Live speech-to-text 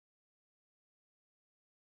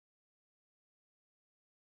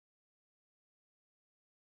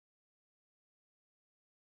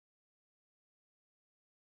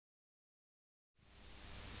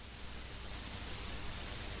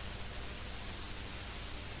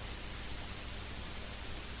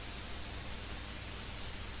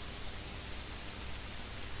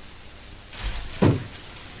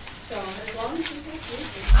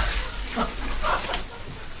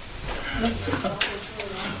We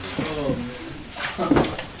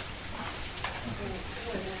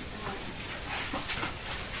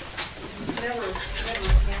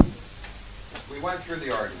went through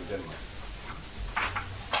the argument, didn't we?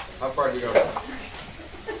 How far did we go?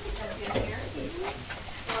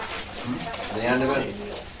 The end of it?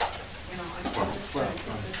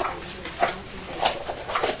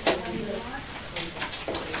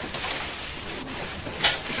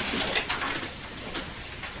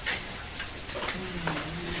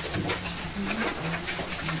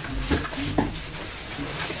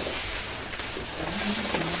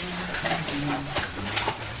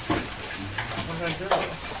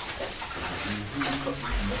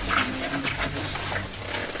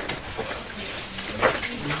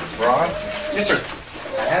 Ron? Yes, sir.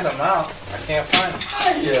 I had them out. I can't find them.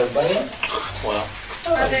 Hiya, buddy. Well,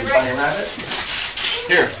 Are they You right? find your rabbit?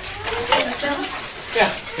 here. Yeah,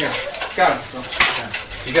 here. Got it.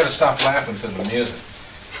 You got to stop laughing to the music.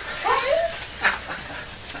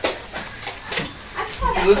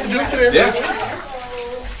 You listen to it today? Yeah.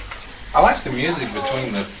 I like the music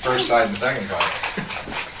between the first side and second side.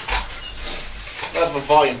 Well, the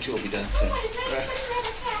volume 2 will be done soon.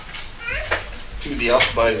 To the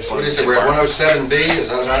alphabet is What is it? We're at 107B? Is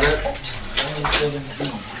that about it? Let's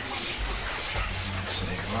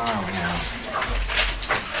see. Wow, yeah.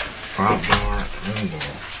 Front door, indoor.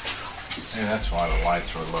 See, that's why the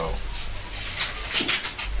lights were low.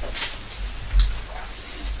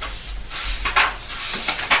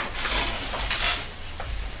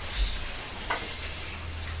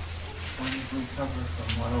 When did we cover from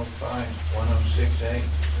 105, 106A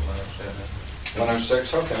to 107?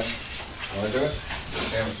 106, okay. Want to do it?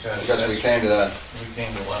 Yeah, Because we came to that, We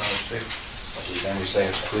came to 106. then we say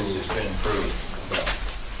it's approved. It's been improved.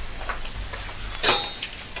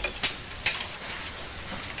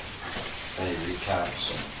 Any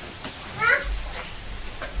recaps?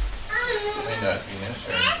 May not be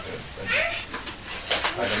necessary,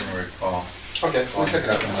 but I didn't recall. Okay, we'll pick it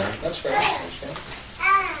up in there. That's fair. That's fair.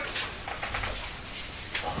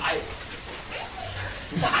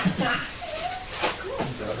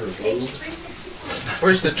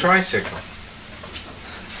 Where's the tricycle?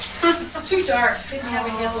 It's too dark. Didn't have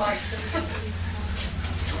any headlights.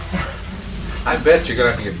 I bet you're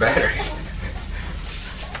going to have to get batteries.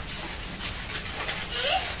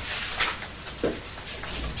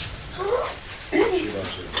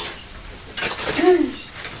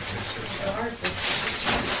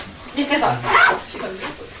 Yeah.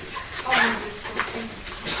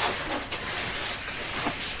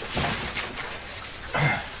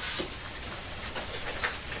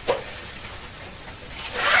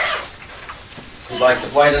 Would like to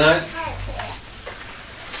play tonight?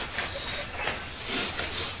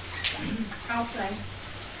 I'll play.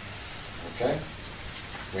 Okay.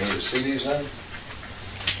 We need to see these then?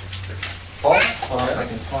 Paul? If I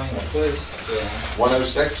can find a place,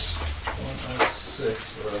 106?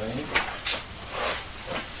 106, right?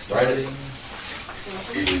 Right. I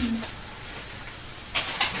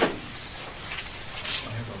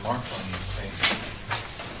have a mark on the page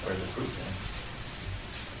where the proof is.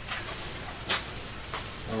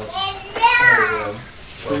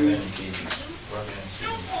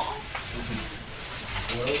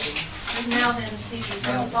 And now then, see, these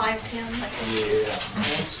are 510. Yeah, well,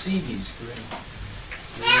 Seabees, great.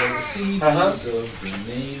 Yeah, the Seabees of the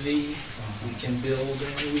Navy, we can build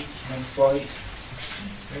and we can fight.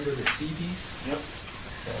 Remember the Seabees? Yep.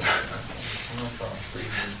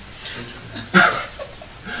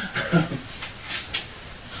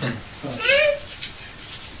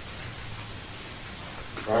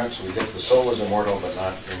 All right, so we get the soul is immortal but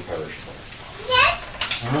not imperishable.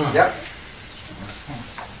 Yep.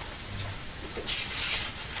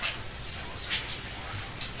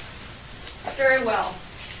 Very well.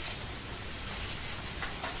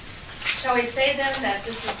 Shall we say then that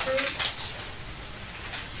this is true?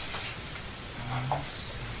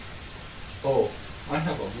 Oh, I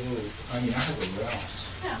have a little, I have a Rouse.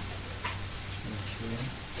 Yeah.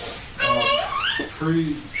 Okay.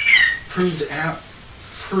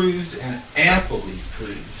 Proved and amply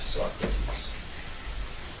proved Socrates.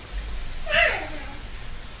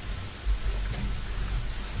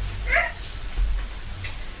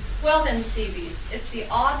 Well then, Seabees, if the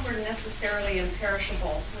odd were necessarily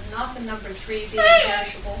imperishable, would not the number 3 be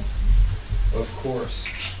imperishable? Of course.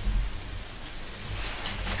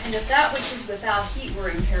 And if that which is without heat were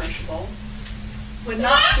imperishable, would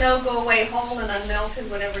not snow go away whole and unmelted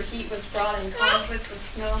whenever heat was brought in conflict with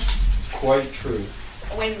snow? Quite true.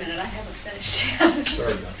 Oh, wait a minute, I haven't finished yet.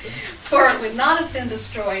 Sorry about that. For it would not have been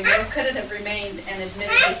destroyed, nor could it have remained and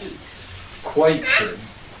admitted the heat. Quite true.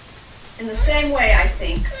 In the same way, I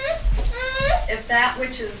think, if that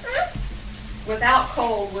which is without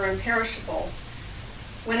cold were imperishable,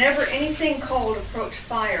 whenever anything cold approached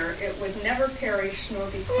fire, it would never perish nor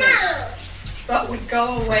be quenched, but would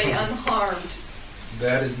go away unharmed.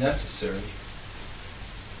 That is necessary.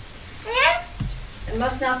 And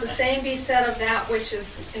must not the same be said of that which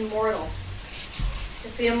is immortal?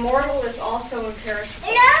 If the immortal is also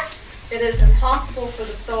imperishable, it is impossible for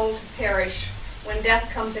the soul to perish when death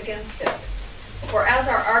comes against it. For as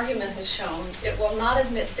our argument has shown, it will not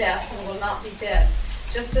admit death and will not be dead,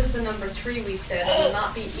 just as the number 3 we said will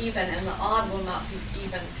not be even and the odd will not be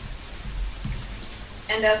even.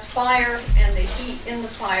 And as fire and the heat in the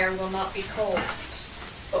fire will not be cold.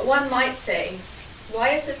 But one might say,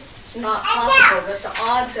 why is it not possible that the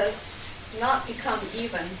odd does not become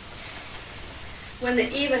even when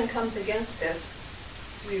the even comes against it?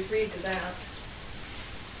 We agreed to that.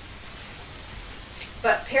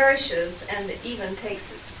 But perishes and the even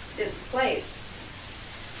takes its place.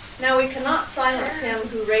 Now we cannot silence him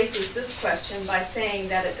who raises this question by saying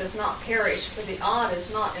that it does not perish, for the odd is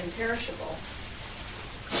not imperishable.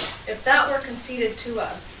 If that were conceded to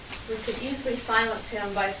us, we could easily silence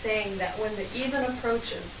him by saying that when the even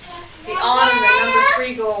approaches, the odd and the number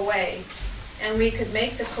 3 go away, and we could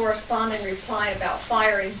make the corresponding reply about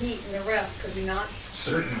fire and heat and the rest, could we not?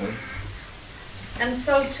 Certainly. And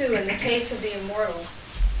so too in the case of the immortal.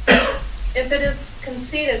 If it is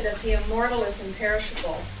conceded that the immortal is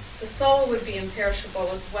imperishable, the soul would be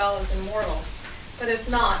imperishable as well as immortal. But if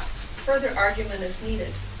not, further argument is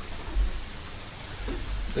needed.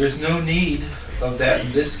 There's no need of that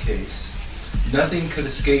in this case. Nothing could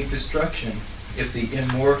escape destruction if the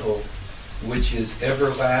immortal, which is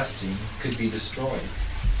everlasting, could be destroyed.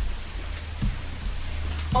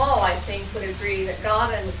 All, I think, would agree that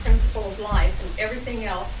God and the principle of life and everything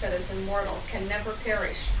else that is immortal can never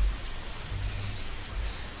perish.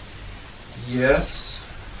 Yes,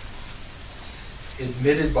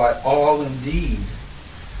 admitted by all indeed,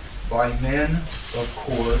 by men, of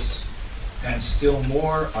course, and still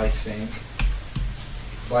more, I think,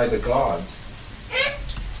 by the gods.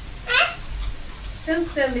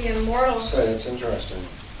 Since then the immortal... Say, it's interesting.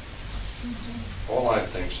 All life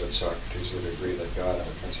thinks that Socrates would agree that God and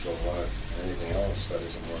the principle of life and anything else that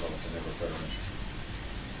is immortal can never perish.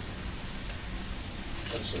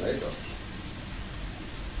 That's an ego.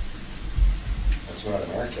 That's not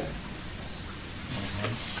an arcane.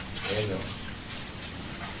 Ego.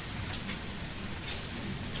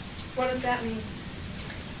 What does that mean?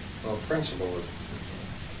 Well, principle is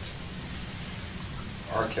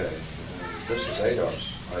arcade. This is eidos.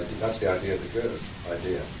 That's the idea of the good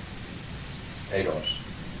idea. Eidos.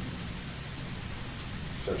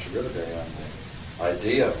 So it should really be on the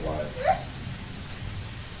idea of life.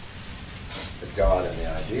 The God and the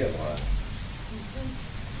idea of life.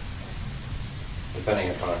 Depending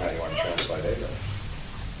upon how you want to translate eidos.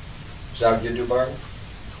 Is that what you do, Barbara?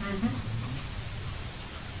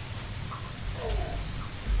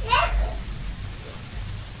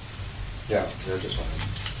 Yeah, they're just like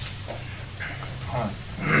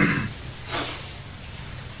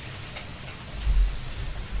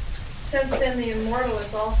Since then the immortal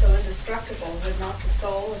is also indestructible, would not the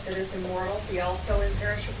soul, if it is immortal, be also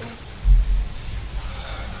imperishable?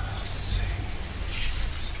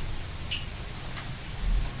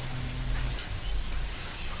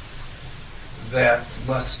 That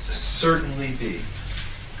must certainly be.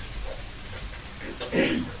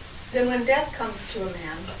 Then when death comes to a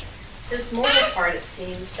man, this mortal part, it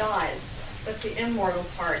seems, dies, but the immortal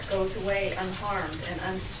part goes away unharmed and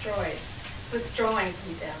undestroyed, withdrawing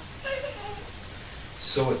from death.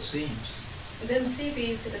 So it seems. Then,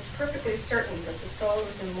 CBs, it is perfectly certain that the soul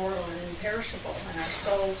is immortal and imperishable, and our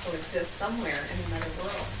souls will exist somewhere in another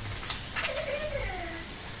world.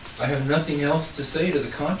 I have nothing else to say to the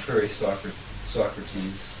contrary,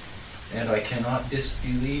 Socrates, and I cannot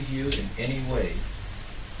disbelieve you in any way.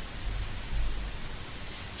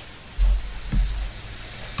 Is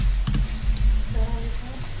that all you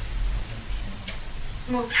have?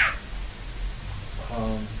 Smoke.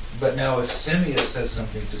 But now if Simmias has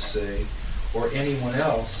something to say, or anyone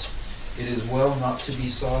else, it is well not to be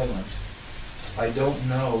silent. I don't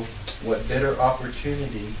know what better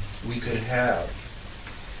opportunity we could have.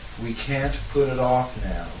 We can't put it off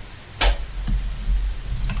now.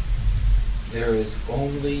 There is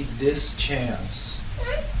only this chance.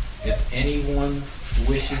 If anyone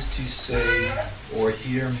wishes to say or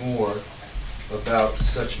hear more about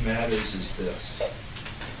such matters as this.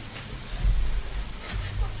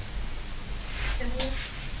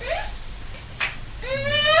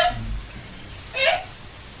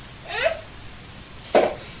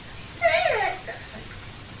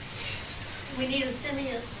 We need a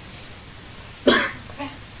Simeus. I'm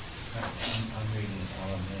reading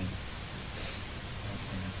all of them.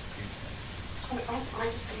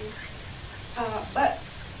 I'm saying, but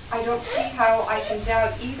I don't see how I can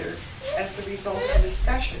doubt either as the result of the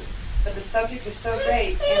discussion. But the subject is so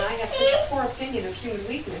vague, and I have such a poor opinion of human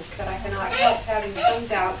weakness that I cannot help having some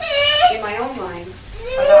doubt in my own mind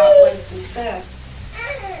about what has been said.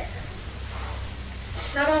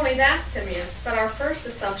 Not only that, Simeus, but our first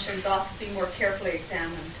assumptions ought to be more carefully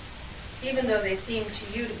examined, even though they seem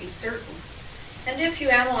to you to be certain. And if you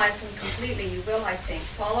analyze them completely, you will, I think,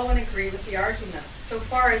 follow and agree with the argument, so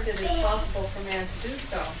far as it is possible for man to do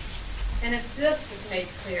so. And if this is made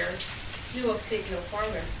clear, you will seek no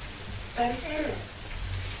farther. That is true.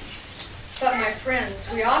 But, my friends,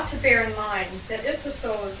 we ought to bear in mind that if the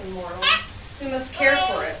soul is immortal, we must care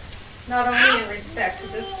for it, not only in respect to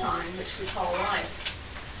this time, which we call life,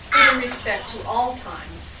 but in respect to all time.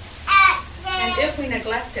 And if we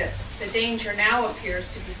neglect it, the danger now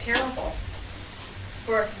appears to be terrible.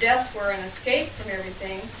 For if death were an escape from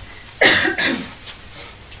everything,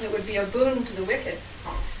 it would be a boon to the wicked.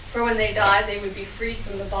 For when they die, they would be freed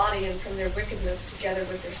from the body and from their wickedness together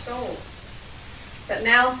with their souls. But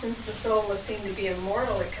now, since the soul is seen to be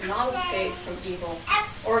immortal, it cannot escape from evil,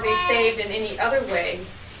 or be saved in any other way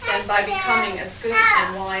than by becoming as good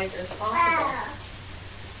and wise as possible.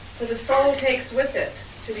 For the soul takes with it,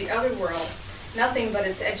 to the other world, nothing but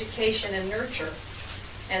its education and nurture,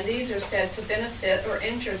 and these are said to benefit or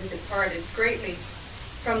injure the departed greatly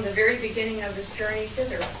from the very beginning of his journey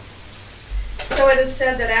thither. So it is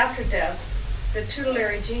said that after death, the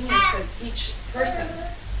tutelary genius of each person,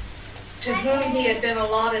 to whom he had been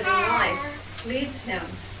allotted in life, leads him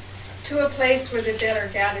to a place where the dead are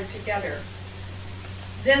gathered together.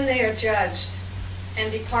 Then they are judged and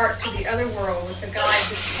depart to the other world with the guide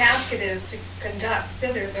whose task it is to conduct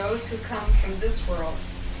thither those who come from this world.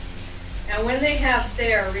 And when they have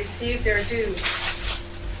there received their dues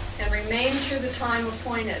and remain through the time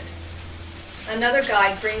appointed, another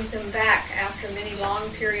guide brings them back after many long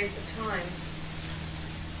periods of time.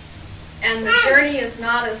 And the journey is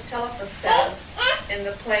not as Telephus says in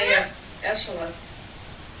the play of Aeschylus.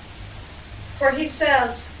 For he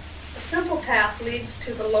says, a simple path leads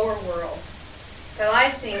to the lower world. But I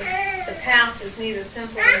think the path is neither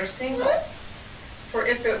simple nor single. For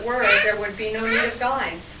if it were, there would be no need of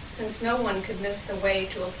guides, since no one could miss the way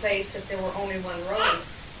to a place if there were only one road.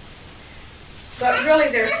 But really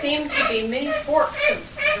there seem to be many forks of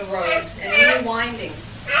the road and many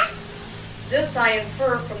windings. This I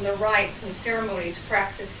infer from the rites and ceremonies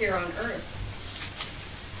practiced here on earth.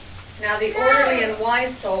 Now the orderly and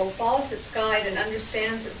wise soul follows its guide and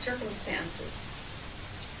understands its circumstances.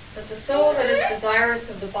 But the soul that is desirous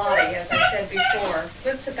of the body, as I said before,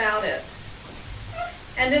 flits about it,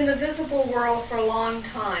 and in the visible world for a long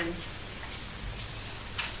time,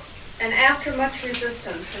 and after much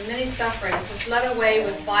resistance and many sufferings is led away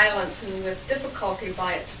with violence and with difficulty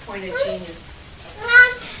by its appointed genius.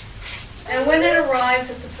 And when it arrives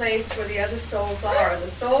at the place where the other souls are, the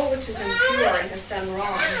soul which is impure and has done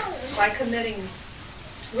wrong, by committing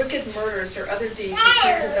wicked murders or other deeds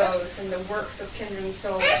akin to those in the works of kindred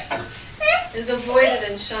souls, is avoided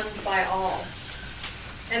and shunned by all.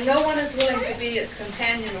 And no one is willing to be its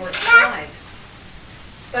companion or its guide.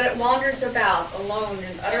 But it wanders about alone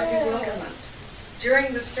in utter bewilderment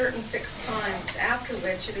during the certain fixed times, after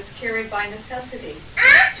which it is carried by necessity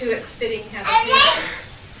to its fitting habitation.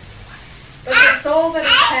 But the soul that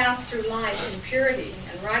has passed through life in purity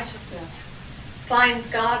and righteousness finds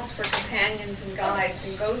gods for companions and guides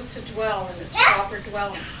and goes to dwell in its proper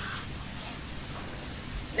dwelling.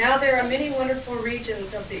 Now there are many wonderful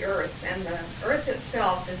regions of the earth, and the earth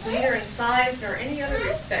itself is neither in size nor any other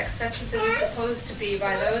respect such as it is supposed to be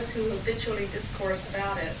by those who habitually discourse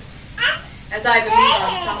about it, as I believe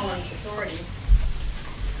on someone's authority.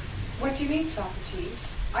 What do you mean,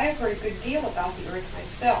 Socrates? I have heard a good deal about the earth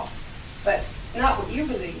myself, but not what you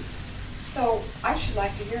believe. So I should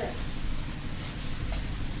like to hear it.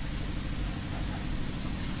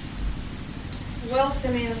 Well,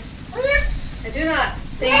 Simeus, I do not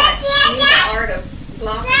think I need the art of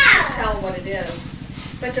Glaucus to tell what it is,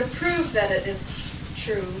 but to prove that it is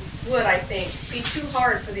true would, I think, be too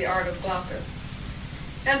hard for the art of Glaucus.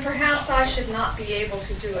 And perhaps I should not be able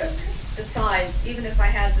to do it. Besides, even if I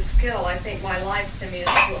had the skill, I think my life,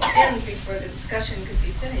 Simeus, will end before the discussion could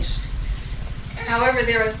be finished. However,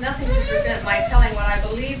 there is nothing to prevent my telling what I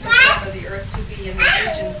believe the form of the earth to be and the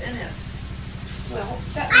regions in it. Well,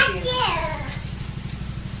 that would be it.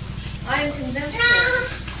 I am convinced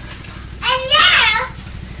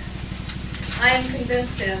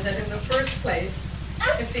then that in the first place,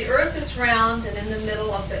 if If the earth is round and in the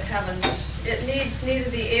middle of the heavens, it needs neither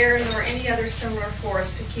the air nor any other similar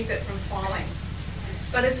force to keep it from falling,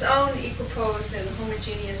 but its own equiposed and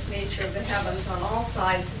homogeneous nature of the heavens on all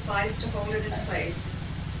sides suffice to hold it in place.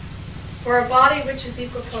 For a body which is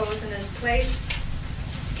equiposed and is placed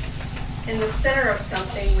in the center of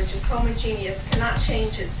something which is homogeneous cannot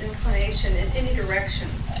change its inclination in any direction,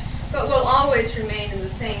 but will always remain in the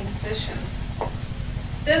same position.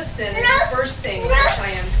 This, then, is the first thing which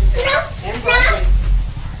I am convinced. And rightly.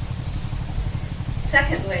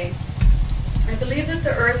 Secondly, I believe that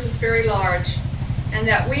the earth is very large, and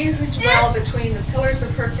that we who dwell between the pillars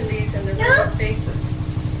of Hercules and the river Phaedo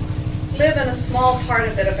live in a small part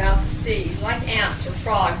of it about the sea, like ants or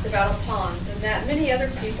frogs about a pond, and that many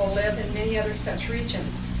other people live in many other such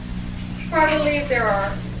regions. For I believe there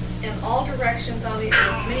are in all directions on the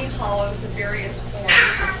earth many hollows of various forms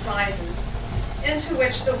and sizes, into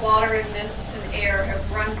which the water and mist and air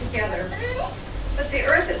have run together. But the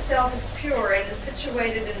earth itself is pure and is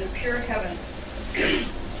situated in the pure heaven,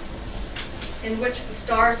 in which the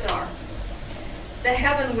stars are, the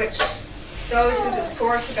heaven which those who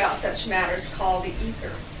discourse about such matters call the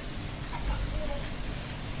ether.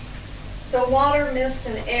 The water, mist,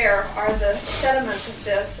 and air are the sediments of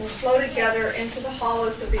this, and flow together into the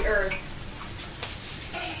hollows of the earth.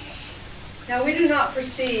 Now we do not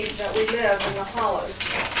perceive that we live in the hollows.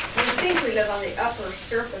 We think we live on the upper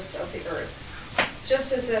surface of the earth,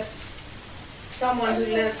 just as if someone who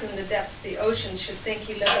lives in the depth of the ocean should think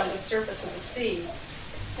he lived on the surface of the sea,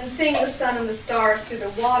 and seeing the sun and the stars through the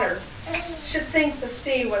water, should think the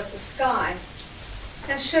sea was the sky,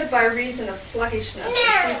 and should, by reason of sluggishness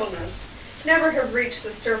and feebleness, never have reached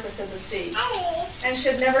the surface of the sea, and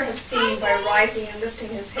should never have seen by rising and lifting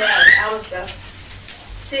his head out of the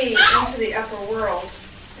sea into the upper world,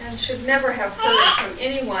 and should never have heard from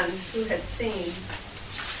anyone who had seen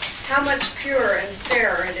how much purer and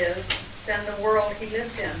fairer it is than the world he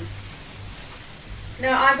lived in.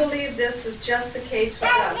 Now I believe this is just the case with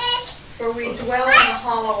us, for we dwell in the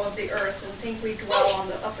hollow of the earth and think we dwell on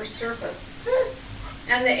the upper surface,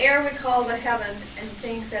 and the air we call the heaven and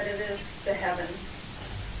think that it is the heaven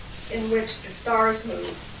in which the stars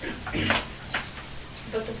move.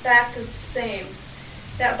 But the fact is the same,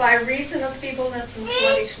 that by reason of feebleness and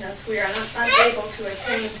sluggishness we are unable to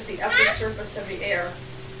attain to the upper surface of the air.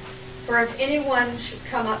 For if anyone should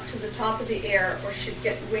come up to the top of the air, or should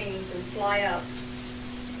get wings and fly up,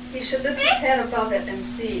 he should lift his head above it and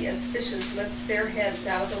see, as fishes lift their heads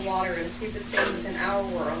out of the water and see the things in our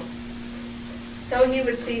world. So he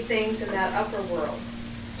would see things in that upper world.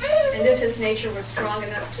 And if his nature was strong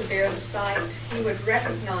enough to bear the sight, he would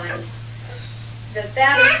recognize that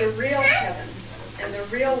that is the real heaven, and the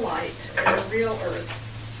real light, and the real earth.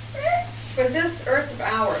 For this earth of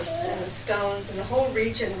ours, and the stones, and the whole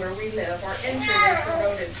region where we live, are injured and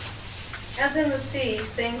corroded. As in the sea,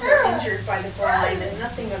 things are injured by the brine, and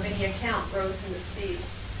nothing of any account grows in the sea.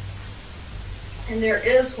 And there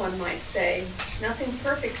is, one might say, nothing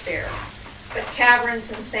perfect there, but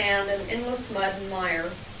caverns and sand and endless mud and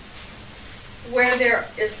mire. Where there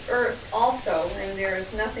is earth also, and there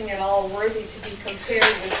is nothing at all worthy to be compared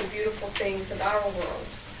with the beautiful things of our world.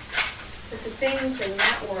 But the things in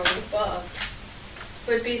that world above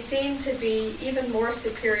would be seen to be even more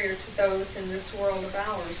superior to those in this world of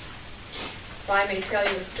ours. If I may tell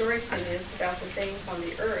you a story, Seniors, about the things on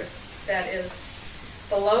the earth, that is,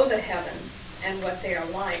 below the heaven, and what they are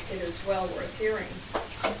like, it is well worth hearing.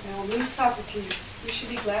 Now, meet Socrates. You should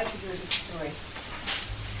be glad to hear this story.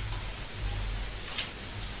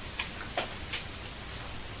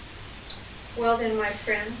 Well then, my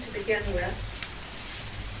friend, to begin with,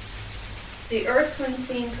 the earth when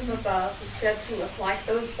seen from above is said to look like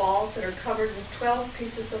those balls that are covered with 12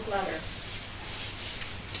 pieces of leather.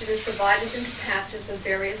 It is divided into patches of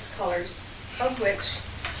various colors, of which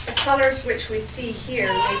the colors which we see here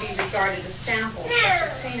may be regarded as samples, such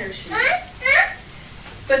as painters use.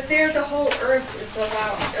 But there the whole earth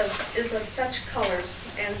is of such colors,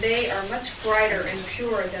 and they are much brighter and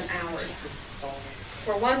purer than ours.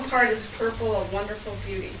 For one part is purple of wonderful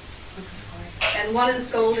beauty, and one is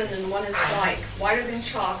golden and one is white, whiter than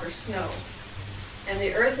chalk or snow. And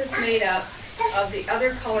the earth is made up of the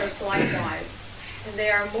other colors likewise, and they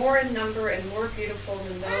are more in number and more beautiful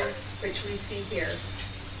than those which we see here.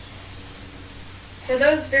 For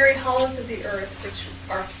those very hollows of the earth, which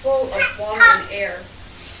are full of water and air,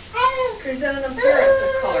 present an appearance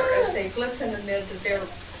of color as they glisten amid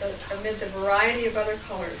the variety of other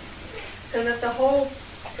colors, so that the whole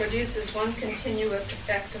produces one continuous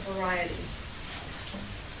effect of variety.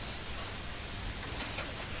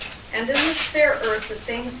 And in this fair earth, the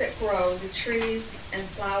things that grow, the trees, and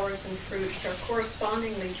flowers and fruits are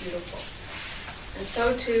correspondingly beautiful. And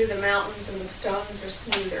so too the mountains and the stones are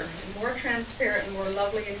smoother and more transparent and more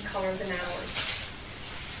lovely in color than ours.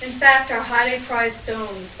 In fact, our highly prized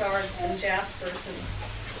stones, sards and jaspers and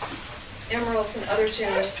emeralds and other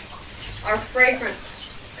gems, are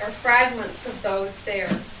fragments of those there.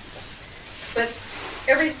 But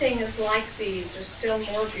everything is like these, or still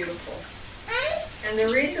more beautiful. And the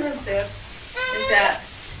reason of this is that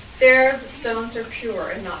there the stones are pure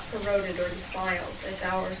and not corroded or defiled, as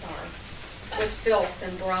ours are, with filth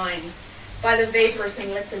and brine, by the vapors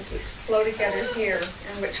and liquids which flow together here,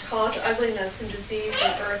 and which cause ugliness and disease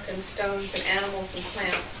in earth and stones and animals and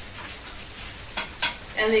plants.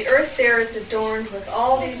 And the earth there is adorned with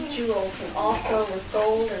all these jewels, and also with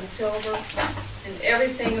gold and silver, and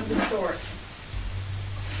everything of the sort.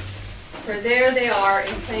 For there they are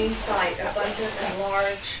in plain sight, abundant and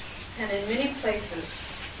large, and in many places,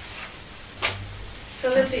 so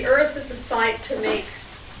that the earth is a sight to make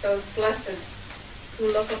those blessed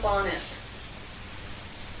who look upon it.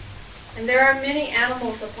 And there are many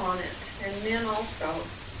animals upon it, and men also,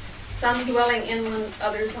 some dwelling inland,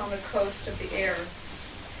 others on the coast of the air,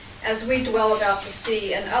 as we dwell about the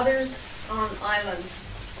sea, and others on islands,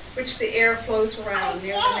 which the air flows around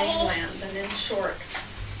near the mainland, and in short,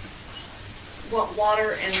 what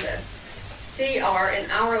water and the sea are in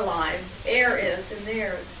our lives, air is in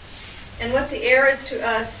theirs. And what the air is to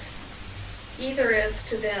us, either is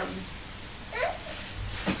to them.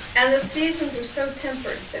 And the seasons are so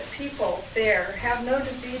tempered that people there have no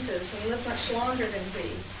diseases and live much longer than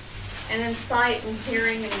we. And in sight and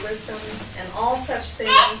hearing and wisdom and all such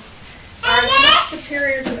things are as much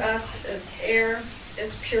superior to us as air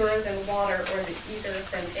is purer than water, or the ether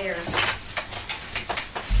than air.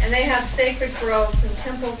 And they have sacred groves and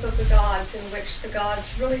temples of the gods in which the gods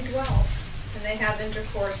really dwell. And they have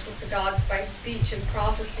intercourse with the gods by speech and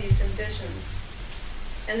prophecies and visions.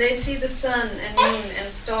 And they see the sun and moon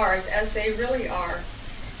and stars as they really are.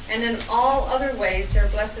 And in all other ways their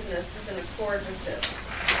blessedness is in accord with this.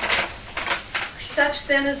 Such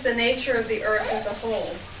then is the nature of the earth as a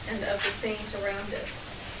whole, and of the things around it.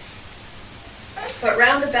 But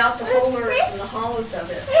round about the whole earth and the hollows of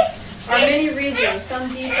it are many regions, some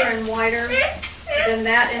deeper and wider than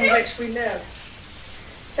that in which we live,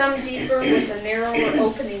 some deeper with a narrower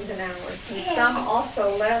opening than ours, and some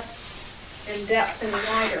also less in depth and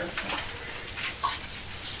wider.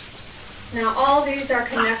 Now all these are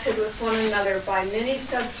connected with one another by many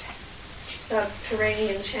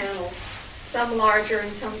subterranean channels, some larger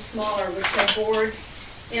and some smaller, which are bored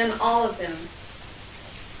in all of them.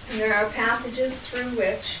 And there are passages through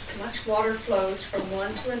which much water flows from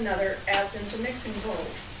one to another as into mixing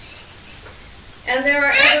bowls. And there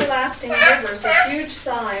are everlasting rivers of huge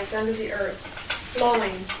size under the earth,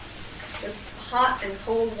 flowing with hot and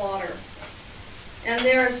cold water. And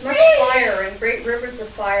there is much fire and great rivers of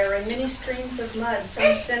fire and many streams of mud,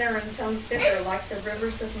 some thinner and some thicker, like the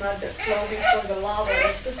rivers of mud that flow before the lava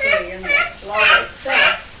in Sicily and the lava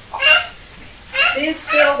itself. These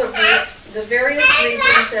fill the various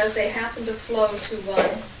regions as they happen to flow to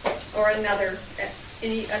one or another at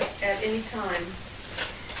any time.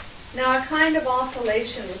 Now a kind of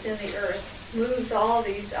oscillation within the earth moves all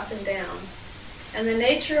these up and down, and the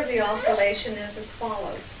nature of the oscillation is as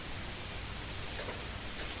follows.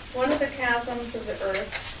 One of the chasms of the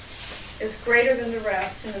earth is greater than the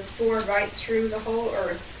rest and is bored right through the whole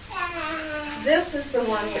earth. This is the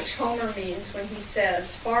one which Homer means when he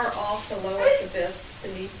says, far off the lowest abyss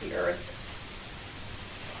beneath the earth,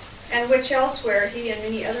 and which elsewhere he and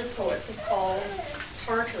many other poets have called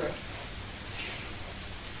Tartarus.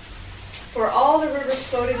 For all the rivers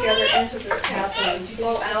flow together into this chasm and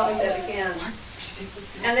flow out of it again,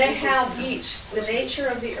 and they have each the nature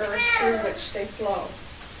of the earth through which they flow.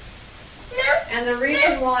 And the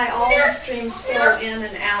reason why all the streams flow in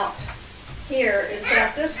and out here is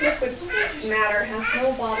that this liquid matter has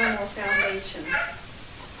no bottom or foundation.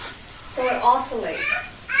 So it oscillates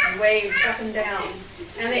and waves up and down,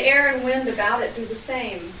 and the air and wind about it do the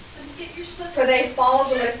same. For they follow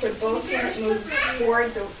the liquid both when it moves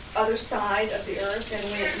toward the other side of the earth and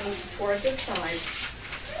when it moves toward this side.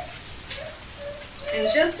 And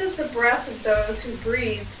just as the breath of those who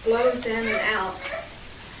breathe blows in and out,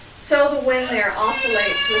 so the wind there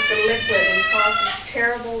oscillates with the liquid and causes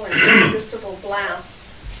terrible and irresistible blasts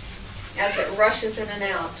as it rushes in and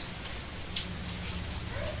out.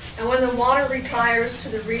 And when the water retires to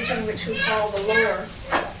the region which we call the lower,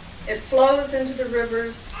 it flows into the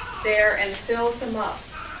rivers there and fills them up,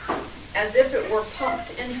 as if it were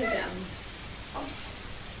pumped into them.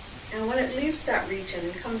 And when it leaves that region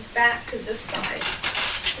and comes back to this side,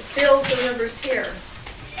 It fills the rivers here.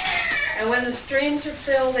 And when the streams are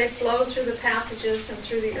filled, they flow through the passages and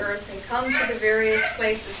through the earth and come to the various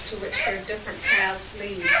places to which their different paths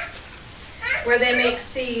lead, where they make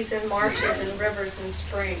seas and marshes and rivers and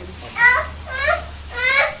springs.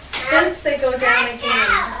 Thence they go down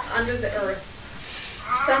again under the earth,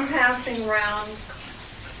 some passing around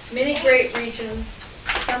many great regions,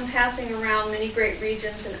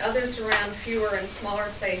 and others around fewer and smaller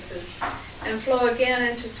places, and flow again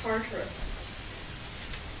into Tartarus,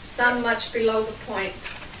 some much below the point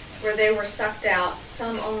where they were sucked out,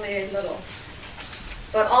 some only a little.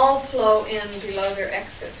 But all flow in below their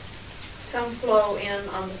exit. Some flow in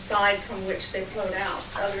on the side from which they flowed out,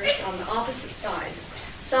 others on the opposite side.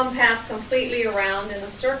 Some pass completely around in a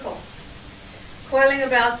circle, coiling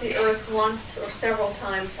about the earth once or several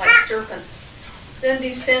times like serpents, then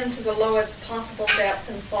descend to the lowest possible depth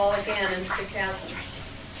and fall again into the chasm.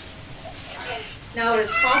 Now it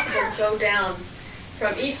is possible to go down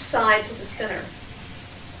from each side to the center,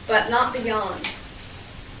 but not beyond,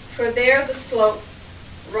 for there the slope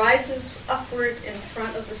rises upward in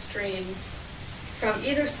front of the streams from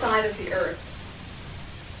either side of the earth.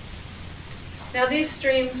 Now these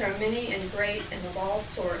streams are many and great and of all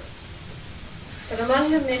sorts, but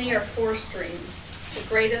among the many are 4 streams, the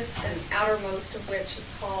greatest and outermost of which is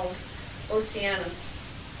called Oceanus,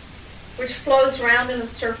 which flows round in a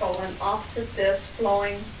circle, and opposite this,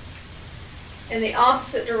 flowing in the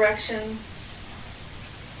opposite direction,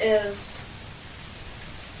 is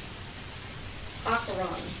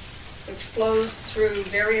Acheron, which flows through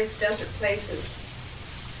various desert places,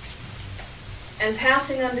 and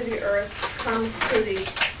passing under the earth comes to the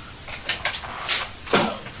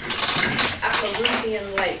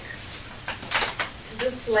Acherusian lake. To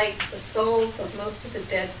this lake the souls of most of the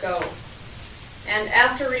dead go, and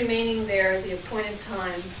after remaining there the appointed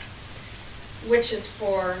time, which is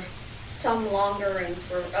for some longer and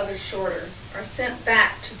for others shorter, are sent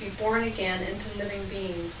back to be born again into living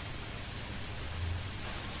beings.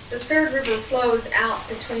 The third river flows out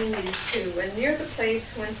between these two, and near the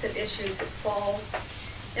place whence it issues it falls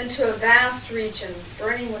into a vast region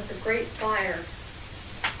burning with a great fire,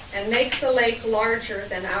 and makes the lake larger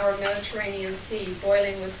than our Mediterranean Sea,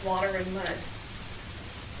 boiling with water and mud.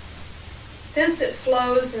 Thence it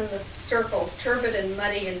flows in the circle, turbid and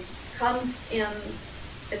muddy, and comes in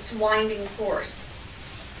its winding course,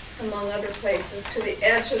 among other places, to the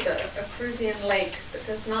edge of the Acherusian lake, but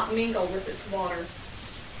does not mingle with its water.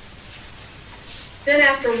 Then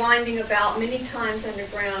after winding about many times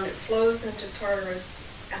underground, it flows into Tartarus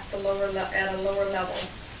at a lower level.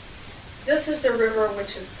 This is the river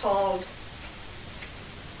which is called,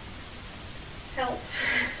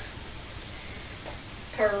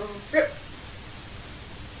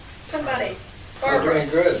 somebody, We're Barbara. doing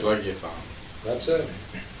good. Phlegathon. That's it.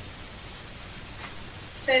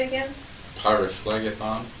 Say it again.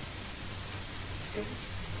 Phlegathon.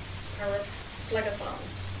 Phlegathon.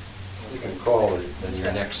 You can call it in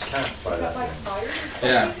your next camp by Is that that like name. fire or something?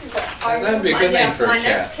 Yeah. Is that fire? That'd be a good name for a My cat.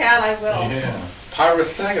 next cat I will. Yeah,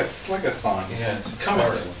 Phlegathon. yeah, it's Come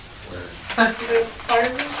fire. on. Is it fire?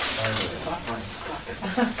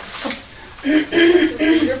 This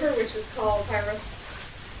is the river which is called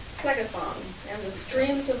Phlegathon, and the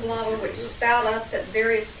streams of lava which spout up at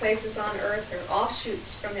various places on earth are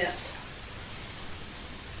offshoots from it.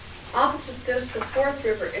 Opposite this, the 4th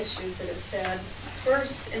river issues, it is said,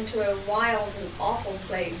 first into a wild and awful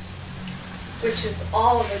place, which is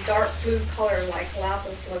all of a dark blue color like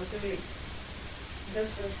lapis lazuli.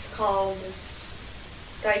 This is called the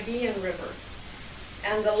Stygian River,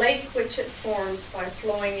 and the lake which it forms by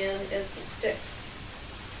flowing in is the Styx.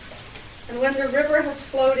 And when the river has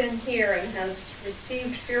flowed in here and has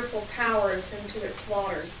received fearful powers into its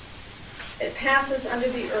waters, it passes under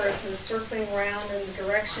the earth and circling round in the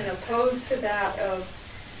direction opposed to that of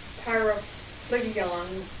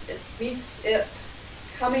Pyrophlegion. It meets it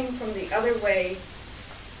coming from the other way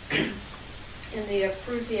in the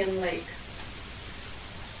Acherusian lake.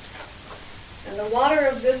 And the water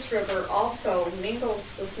of this river also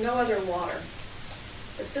mingles with no other water,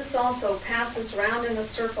 but this also passes round in a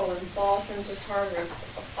circle and falls into Tartarus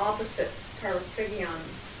opposite Pyrophlegion.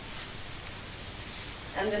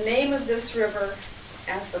 And the name of this river,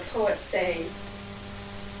 as the poets say,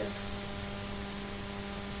 is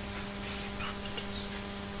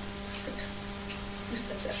who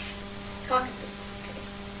said that? Cocytus.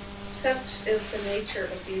 Such is the nature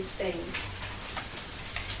of these things.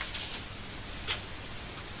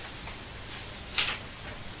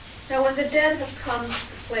 Now when the dead have come to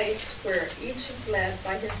the place where each is led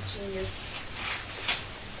by his genius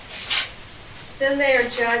Then they are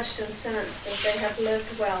judged and sentenced if they have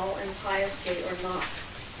lived well and piously or not.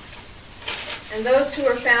 And those who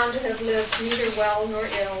are found to have lived neither well nor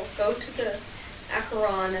ill go to the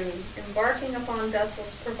Acheron, and embarking upon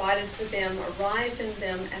vessels provided for them, arrive in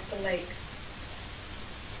them at the lake.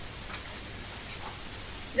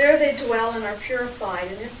 There they dwell and are purified,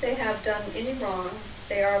 and if they have done any wrong,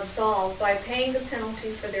 they are absolved by paying the penalty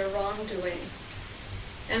for their wrongdoings.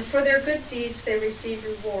 And for their good deeds they receive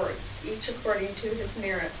rewards, each according to his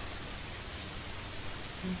merits.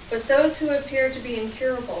 But those who appear to be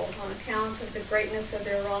incurable on account of the greatness of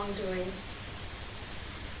their wrongdoings,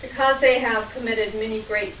 because they have committed many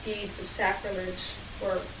great deeds of sacrilege,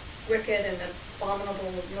 or wicked and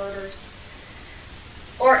abominable murders,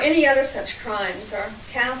 or any other such crimes, are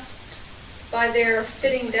cast by their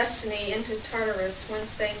fitting destiny into Tartarus,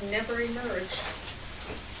 whence they never emerge.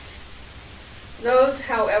 Those,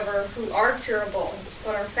 however, who are curable,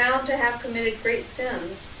 but are found to have committed great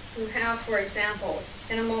sins, who have, for example,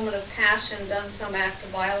 in a moment of passion done some act of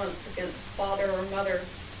violence against father or mother,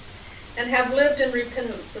 and have lived in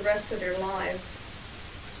repentance the rest of their lives,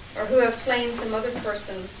 or who have slain some other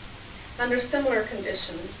person under similar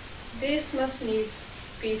conditions, these must needs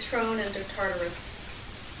be thrown into Tartarus.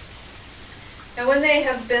 And when they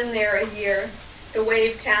have been there a year, the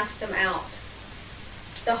wave casts them out.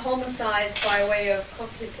 The homicides by way of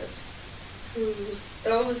Cocytus,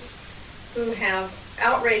 those who have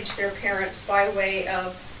outraged their parents by way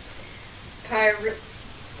of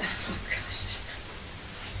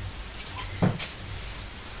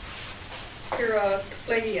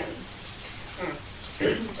Pyrrhoplegion.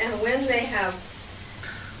 And when they have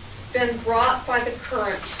been brought by the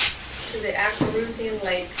current to the Acherusian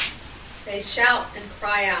lake, they shout and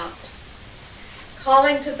cry out,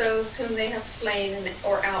 calling to those whom they have slain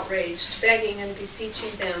or outraged, begging and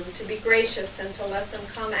beseeching them to be gracious and to let them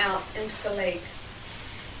come out into the lake.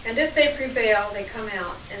 And if they prevail, they come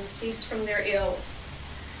out and cease from their ills.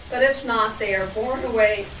 But if not, they are borne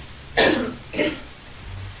away.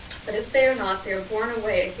 But if they are not, they are borne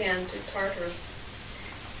away again to Tartarus,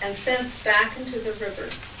 and thence back into the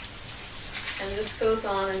rivers. And this goes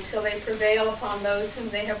on until they prevail upon those whom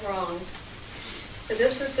they have wronged. For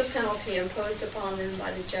this is the penalty imposed upon them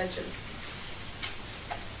by the judges.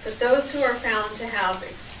 But those who are found to have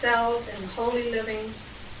excelled in holy living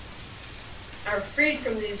are freed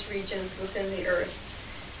from these regions within the earth,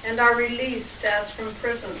 and are released as from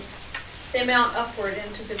prisons. They mount upward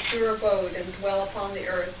into the pure abode and dwell upon the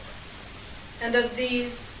earth. And of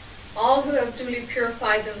these, all who have duly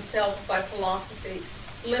purified themselves by philosophy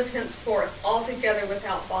live henceforth altogether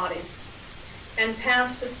without bodies, and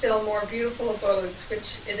pass to still more beautiful abodes,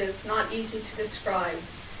 which it is not easy to describe,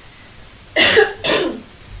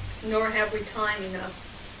 nor have we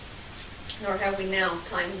now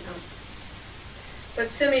time enough. But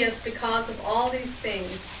Simmias, because of all these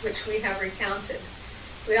things which we have recounted,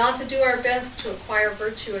 we ought to do our best to acquire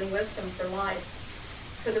virtue and wisdom for life,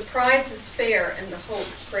 for the prize is fair and the hope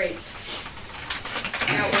great.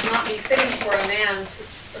 Now it will not be fitting for a man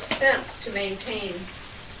of sense to maintain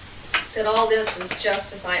that all this is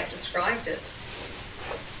just as I have described it,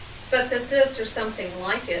 but that this, or something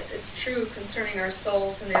like it, is true concerning our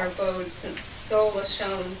souls and their abodes, since the soul is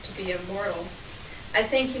shown to be immortal, I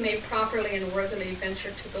think he may properly and worthily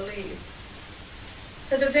venture to believe.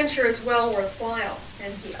 For the venture is well worthwhile,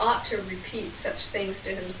 and he ought to repeat such things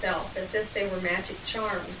to himself as if they were magic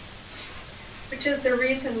charms, which is the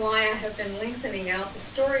reason why I have been lengthening out the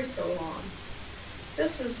story so long.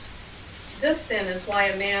 This then is why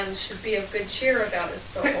a man should be of good cheer about his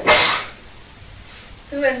soul,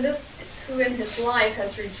 who in his life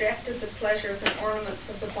has rejected the pleasures and ornaments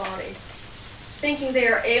of the body, thinking they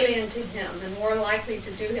are alien to him and more likely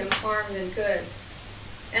to do him harm than good,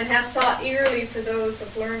 and has sought eagerly for those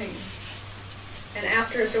of learning, and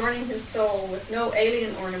after adorning his soul with no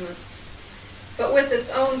alien ornaments, but with its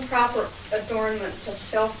own proper adornment of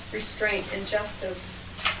self-restraint and justice,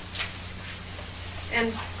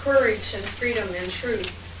 and courage and freedom and truth,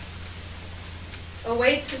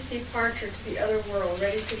 awaits his departure to the other world,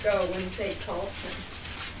 ready to go when fate calls him.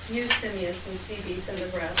 You, Simmias and Cebes and the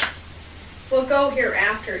rest, will go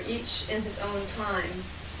hereafter, each in his own time.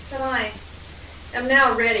 But I am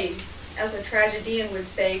now ready, as a tragedian would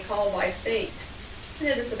say, called by fate, and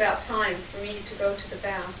it is about time for me to go to the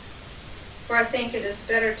bath. For I think it is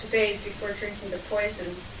better to bathe before drinking the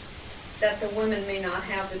poison, that the women may not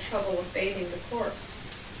have the trouble of bathing the corpse.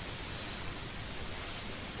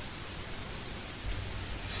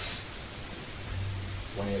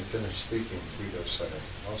 When he had finished speaking, Phaedo said,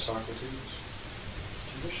 "Well, Socrates, do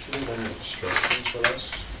you wish to leave any instructions with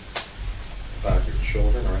us about your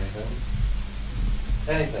children or anything?"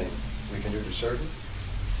 Anything we can do to serve you?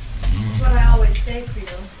 What I always say,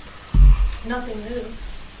 Phaedo, nothing new.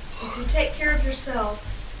 If you take care of yourselves,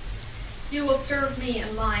 you will serve me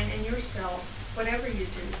and mine and yourselves, whatever you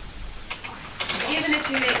do. Even if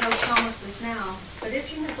you make no promises now, but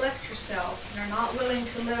if you neglect yourselves and are not willing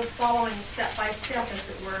to live following step by step, as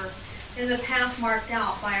it were, in the path marked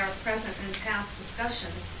out by our present and past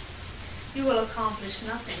discussions, you will accomplish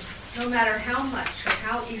nothing, no matter how much or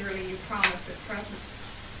how eagerly you promise at present.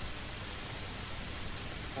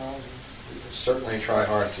 We certainly try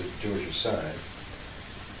hard to do as you say,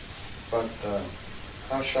 but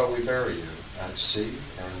how shall we bury you? At sea,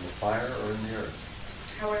 or in the fire, or in the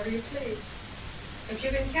earth? However you please. If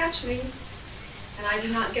you can catch me, and I do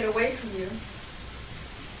not get away from you.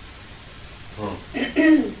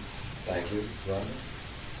 Thank you, Rhonda.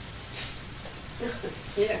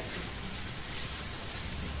 Yeah.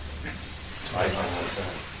 I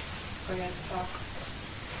understand. Go ahead, talk.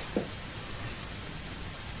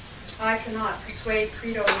 I cannot persuade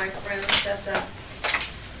Phaedo, my friends, that the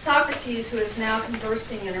Socrates who is now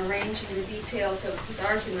conversing and arranging the details of his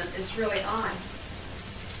argument is really I.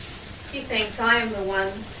 He thinks I am the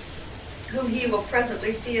one whom he will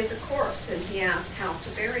presently see as a corpse, and he asks how to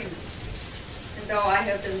bury me. And though I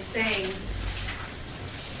have been saying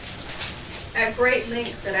at great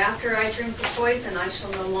length that after I drink the poison I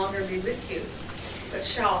shall no longer be with you, but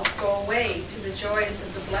shall go away to the joys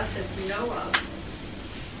of the blessed you know of,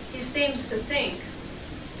 he seems to think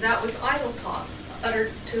that was idle talk,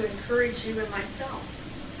 uttered to encourage you and myself.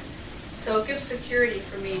 So give security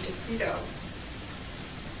for me to Phaedo,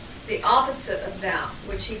 the opposite of that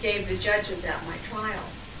which he gave the judges at my trial,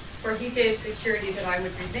 for he gave security that I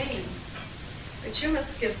would remain. But you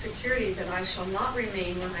must give security that I shall not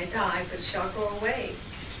remain when I die, but shall go away,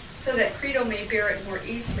 so that Phaedo may bear it more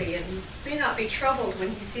easily, and may not be troubled when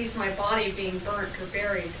he sees my body being burnt or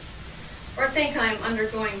buried, or think I am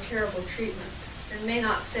undergoing terrible treatment, and may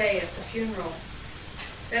not say at the funeral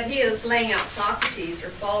that he is laying out Socrates, or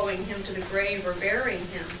following him to the grave, or burying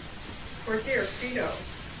him. For dear Phaedo,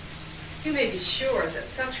 you may be sure that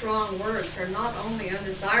such wrong words are not only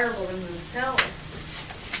undesirable in themselves,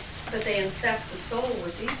 but they infect the soul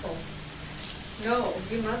with evil. No,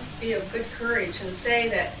 you must be of good courage and say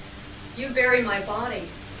that you bury my body,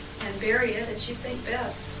 and bury it as you think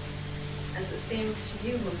best, as it seems to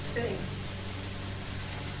you most fitting.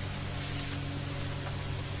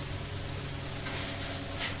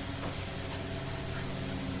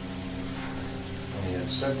 When he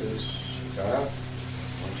had said this, he got up,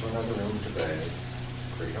 went to another room to bed.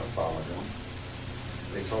 Phaedo followed him.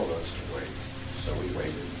 They told us to wait, so we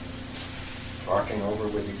waited, talking over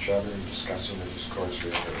with each other and discussing the discourse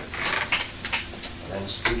we had heard, and then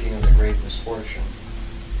speaking of the great misfortune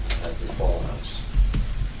that had befallen us,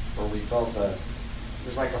 for we felt that he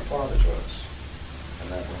was like a father to us,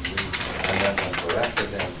 and that when bereft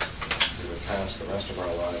of him, we would pass the rest of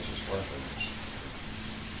our lives as orphans.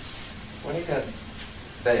 When he had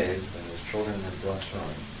bathed and his children had brought to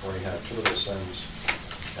him, for he had 2 little sons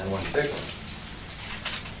and 1 big one,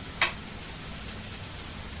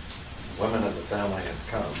 women of the family had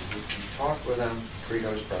come, he talked with them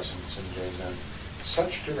Phaedo's presence and gave them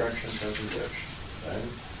such directions as he wished. Then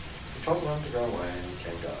he told them to go away, and he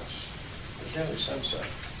came to us. It was nearly sunset.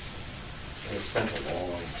 They had spent a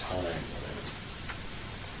long time with him.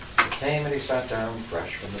 He came and he sat down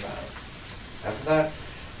fresh from the bath. After that,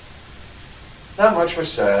 not much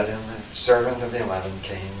was said, and the servant of the 11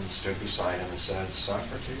 came and stood beside him and said,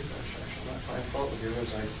 Socrates, I shall not find fault with you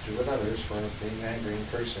as I do with others for being angry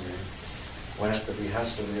and cursing me, when at the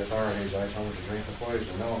behest of the authorities I told him to drink the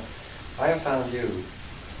poison. No, I have found you,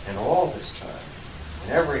 in all this time,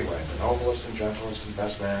 in every way, the noblest and gentlest and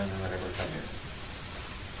best man who had ever come here.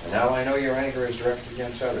 And now I know your anger is directed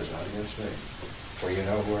against others, not against me, for you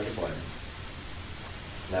know who are to blame.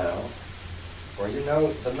 Now, for you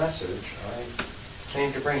know the message I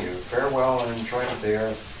came to bring you. Farewell, and try to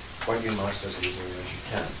bear what you must as easily as you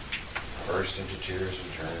can. Burst into tears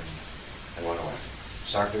and turned and went away.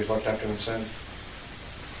 Socrates looked up to him and said,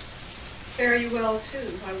 Fare you well,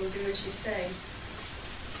 too. I will do as you say.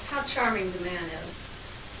 How charming the man is.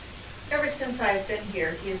 Ever since I have been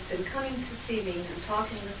here, he has been coming to see me and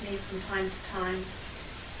talking with me from time to time,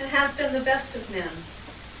 and has been the best of men.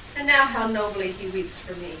 And now how nobly he weeps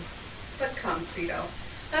for me. But come, Phaedo,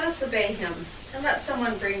 let us obey him, and let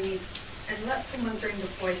someone bring the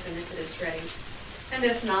poison if it is ready. And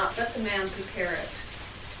if not, let the man prepare it.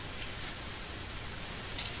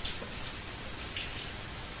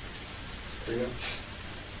 Phaedo?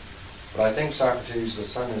 But I think, Socrates, the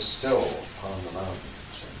sun is still upon the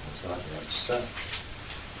mountains, and has not yet set.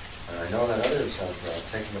 And I know that others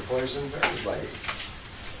have taken the poison very late,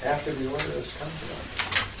 after the order has come to them.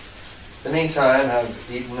 In the meantime,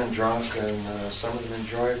 have eaten and drunk, and some of them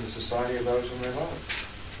enjoyed the society of those whom they loved.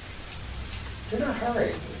 Do not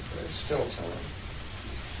hurry, for it's still time.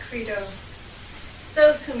 Credo,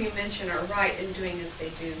 those whom you mention are right in doing as they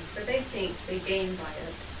do, for they think they gain by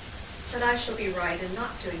it. But I shall be right in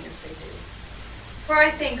not doing as they do. For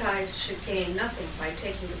I think I should gain nothing by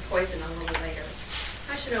taking the poison a little later.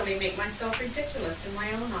 I should only make myself ridiculous in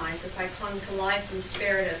my own eyes if I clung to life and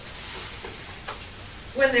spared it.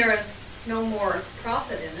 When there is no more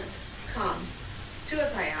profit in it, come, do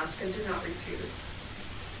as I ask and do not refuse.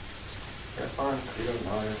 Thereupon Credo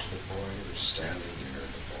nodded to the boy who was standing near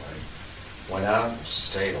the boy, went out and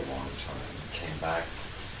stayed a long time, and came back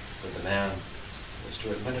with the man who was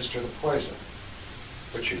to administer the poison,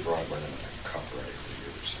 which he brought with him in a cup ready for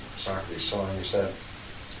use. And Socrates saw him, he said,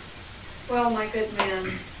 Well, my good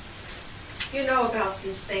man, you know about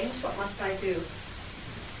these things. What must I do?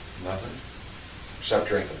 Nothing, except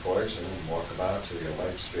drink the poison and walk about till your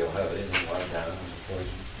legs feel heavy, and then lie down, and the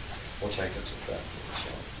poison will take its effect with the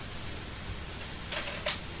soul.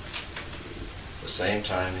 At the same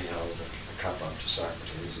time, he held the cup up to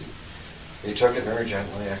Socrates. He took it very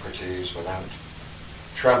gently, Socrates, without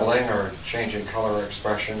trembling or changing color or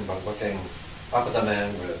expression, but looking up at the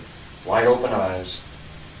man with wide open eyes,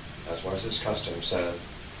 as was his custom, said,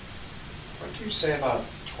 What do you say about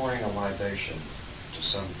pouring a libation to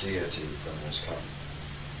some deity from this cup?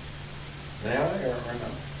 May I or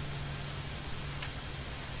no?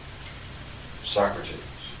 Socrates,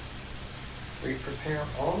 we prepare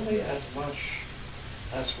only as much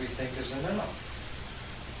as we think is enough.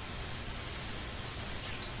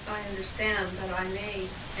 I understand that I may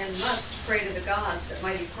and must pray to the gods that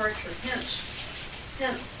my departure hence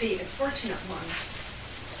be a fortunate one.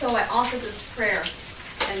 So I offer this prayer,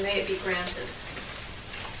 and may it be granted.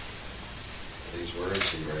 With these words,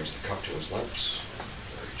 he raised the cup to his lips,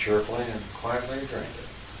 very cheerfully and quietly drank it.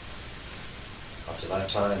 Up to that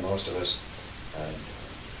time, most of us had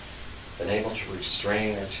been able to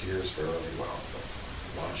restrain our tears fairly well,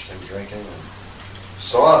 but watched him drinking and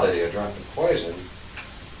saw that he had drunk the poison.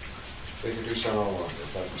 We could do so no longer,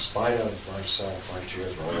 but in spite of myself, my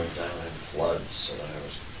tears rolled down in floods,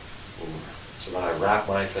 so that I wrapped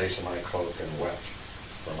my face in my cloak and wept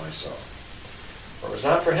for myself. For it was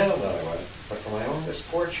not for him that I wept, but for my own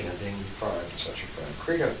misfortune in being deprived of such a friend.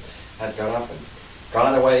 Credo had got up and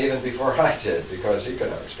gone away even before I did, because he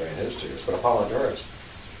could not restrain his tears. But Apollodorus,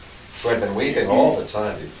 who had been weeping all the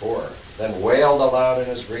time before, then wailed aloud in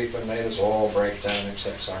his grief and made us all break down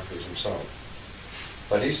except Socrates himself.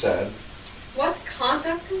 But he said, What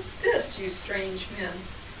conduct is this, you strange men?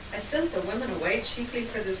 I sent the women away chiefly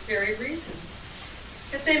for this very reason,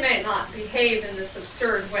 that they may not behave in this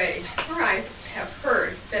absurd way. For I have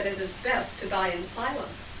heard that it is best to die in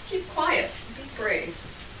silence. Keep quiet, be brave.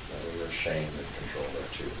 They were ashamed and controlled their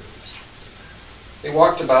tears. He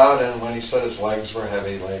walked about, and when he said his legs were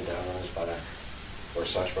heavy, laid down on his back, for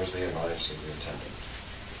such was the advice of the attendant.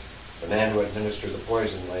 The man who administered the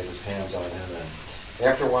poison laid his hands on him, and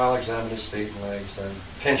after a while examined his feet and legs, then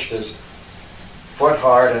pinched his foot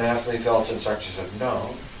hard and asked if he felt it, and Socrates said,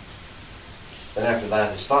 no. Then after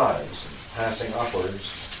that, his thighs, passing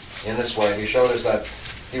upwards in this way, he showed us that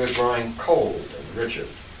he was growing cold and rigid.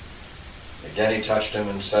 Again he touched him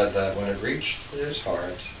and said that when it reached his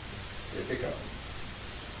heart, it begun.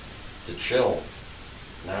 The chill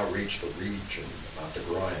now reached the region about the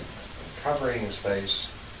groin, and covering his face,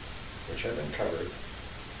 which had been covered,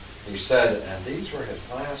 he said, and these were his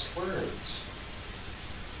last words,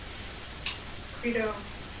 Credo,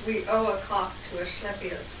 we owe a cock to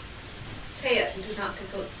Asclepius. Pay it and do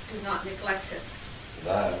not neglect it.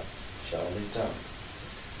 That shall be done.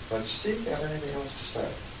 But see if you have anything else to say.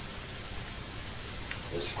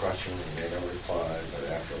 This question he made no reply, but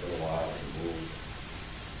after a little while he moved.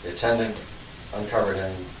 The attendant uncovered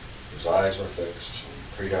him. His eyes were fixed.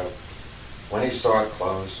 And Credo, when he saw it,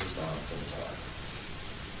 closed his mouth and his eyes.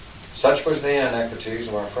 Such was the Socrates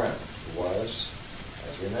of our friend, who was,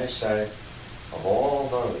 as we may say, of all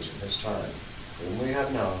those in his time, whom we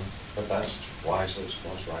have known, the best, wisest,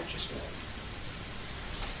 most righteous man.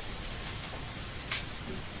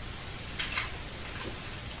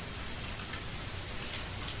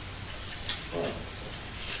 Well,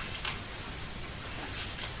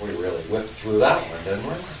 we really whipped through that one, didn't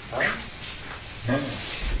we? Huh?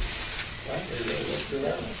 Right? We really whipped through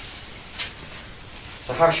that one.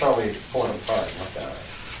 So how shall we pull it apart and look at it?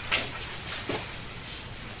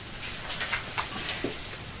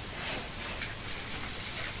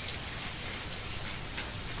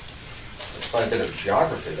 Quite a bit of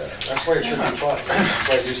geography there. That's the way it should be taught. That's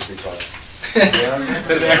the way it used to be taught. Maps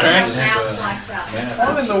like that.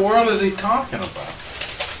 What in the world is he talking about?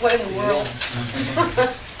 What in the world?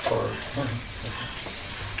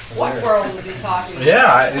 What world is he talking about?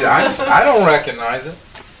 Yeah, I don't recognize it.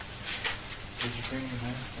 Did you bring your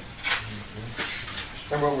map?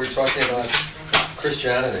 Remember what we were talking about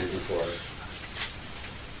Christianity before?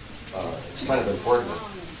 It's kind of important.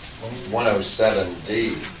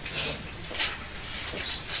 107D.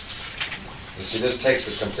 You see, this takes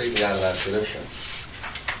it completely out of that tradition.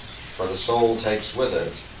 For the soul takes with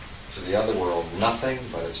it to the other world nothing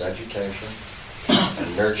but its education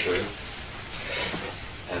and nurture,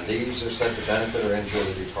 and these are said to benefit or injure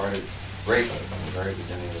the departed greatly from the very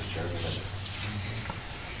beginning of this journey.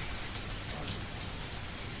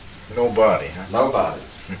 Nobody, huh? Nobody.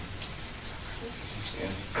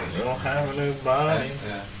 You don't have a new body.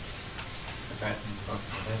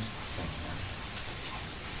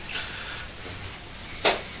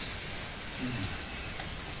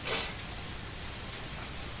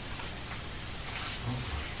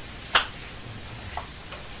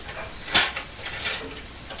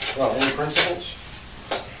 Well, any principles?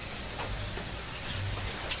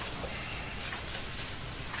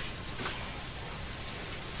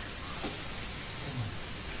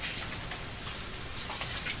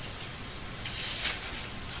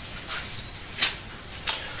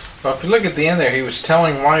 Well, if you look at the end there, he was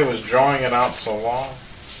telling why he was drawing it out so long.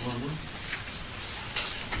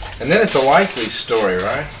 And then it's a likely story,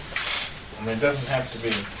 right? I mean, it doesn't have to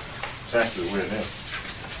be exactly what it is.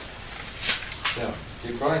 Yeah.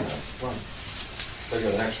 Keep going then. Come on. Go to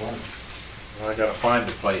the next one. Well, I gotta find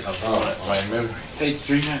the place. I'm on it by memory. Page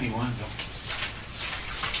 391, though.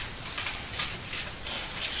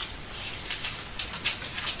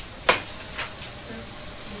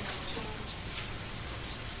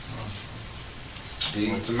 D.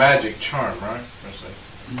 It's a magic charm, right?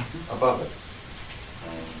 Above it.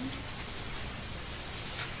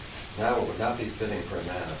 Now it would not be fitting for a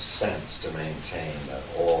man of sense to maintain that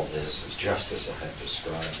all this is just as I have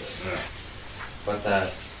described it, Yeah. but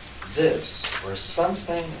that this, or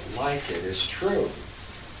something like it, is true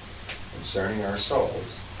concerning our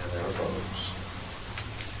souls and their abodes.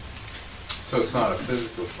 So it's not a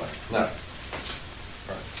physical thing. No.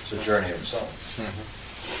 Right. It's a journey of soul.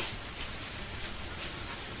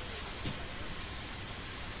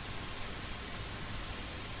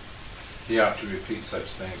 He ought to repeat such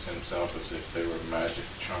things to himself as if they were magic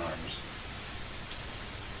charms.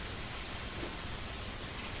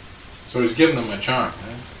 So he's giving them a charm,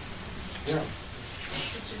 huh? Yeah.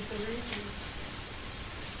 Which is the reason.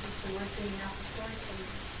 It's the working out the story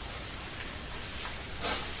somewhere.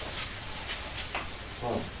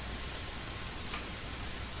 Well.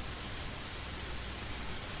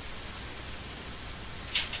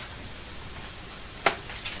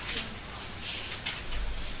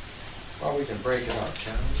 Well, we can break it up,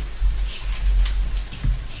 can we?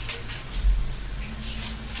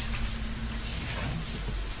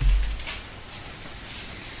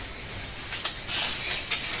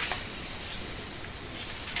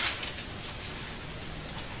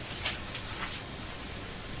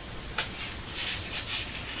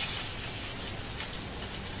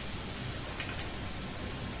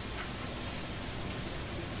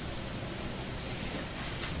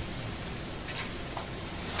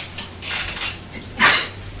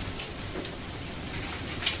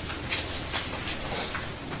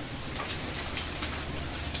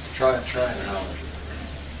 Try an analogy.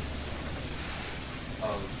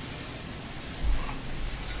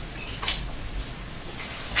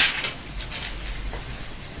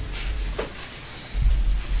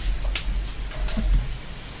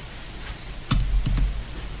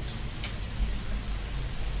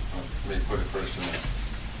 Let me put it first in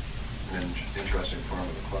an interesting form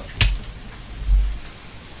of the question.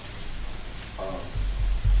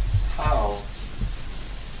 How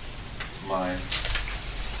might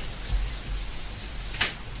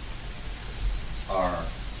our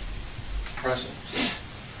present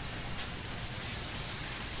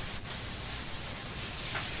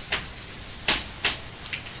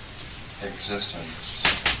existence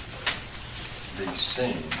be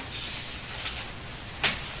seen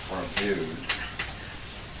or viewed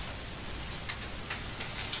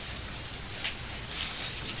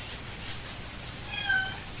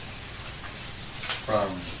from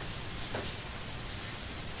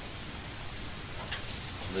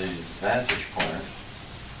the vantage point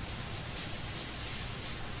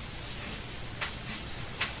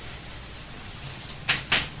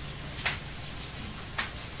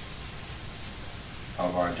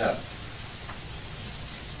of our death.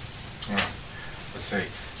 Yeah. see.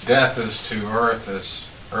 Death is to earth as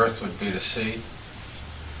earth would be to sea.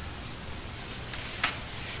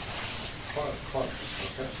 Close,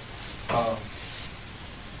 okay.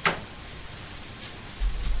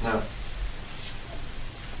 Now,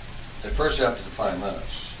 at first you have to define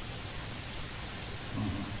this.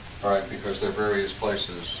 Right, because there are various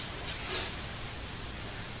places.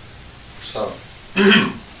 So,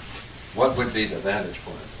 what would be the vantage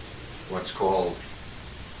point? What's called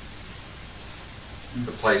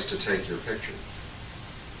the place to take your picture?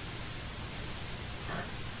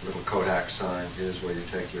 Little Kodak sign, here's where you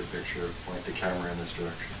take your picture, point the camera in this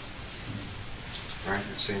direction. Right,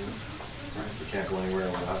 you've seen them? Right, you can't go anywhere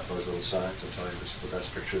without those little signs that tell you this is the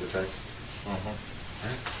best picture to take.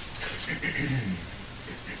 Right?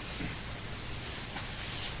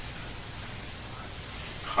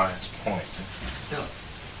 Highest point. Yeah.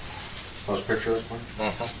 Most picturesque point?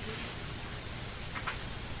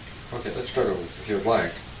 Okay, let's go to, if you'd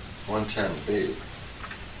like, 110B.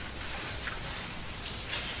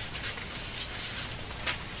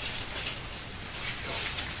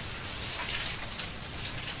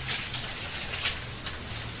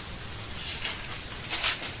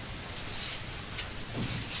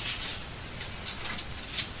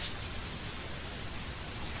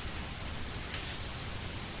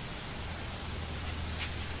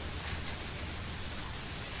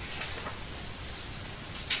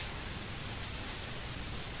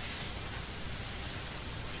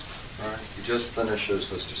 He just finishes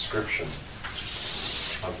this description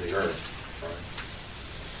of the earth, right?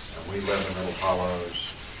 And we live in little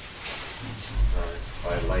hollows, right,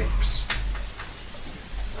 by lakes,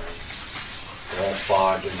 right? We're all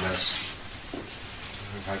clogged in mist.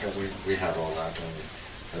 I guess we had all that, don't we?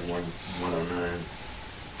 At 109.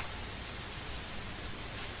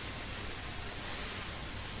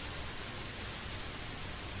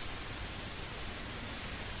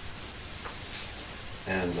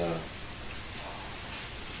 And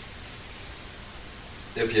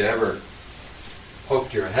if you ever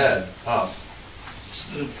poked your head up, It's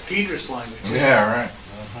the feeder's language. Yeah, right.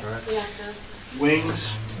 right? Yeah, it does.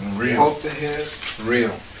 Wings, Real. poke the head,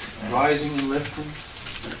 Real. rising and lifting.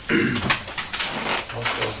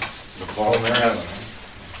 Also, The ball in heaven.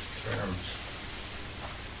 terms.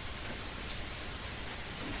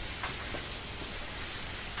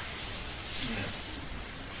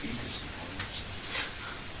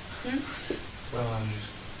 Well, I'm just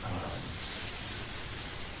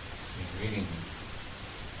reading,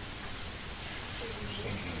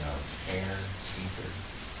 thinking of air, ether,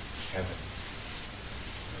 heaven.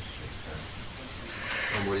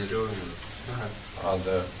 And what are you doing? Go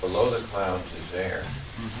ahead. Below the clouds is air.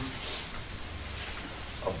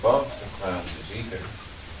 Above the clouds is ether,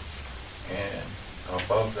 and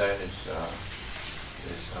above that is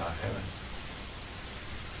heaven.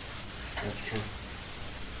 That's true.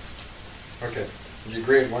 Okay, would you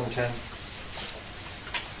agree at 110?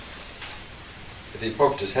 If he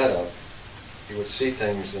poked his head up, he would see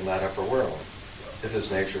things in that upper world, if his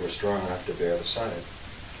nature was strong enough to bear the sight.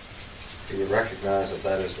 He would recognize that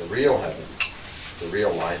that is the real heaven, the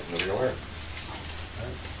real light, and the real earth.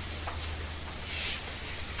 Right?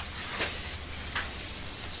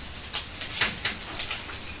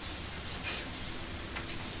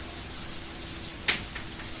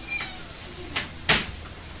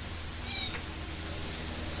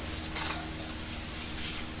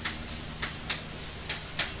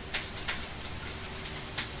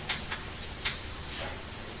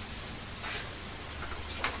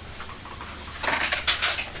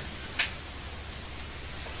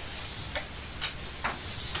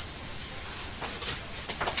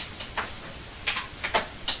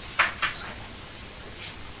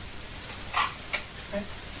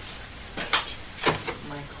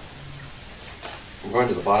 I'm going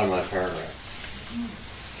to the bottom of that paragraph.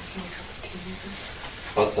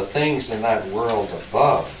 But the things in that world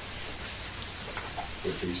above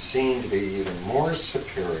would be seen to be even more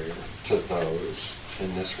superior to those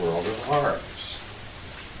in this world of ours.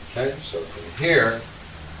 Okay, so from here,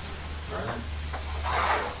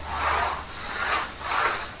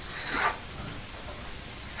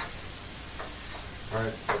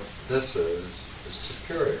 right, what this is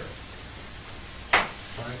superior.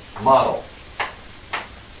 Right? Model.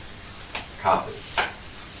 Copy.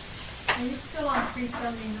 Are you still on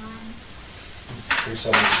 379?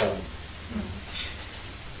 377.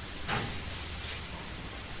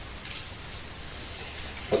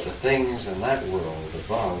 But the things in that world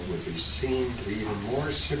above would be seen to be even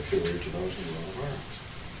more superior to those in the world of ours.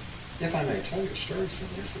 If I may tell you a story,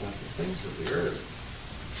 Cindy, about the things of the earth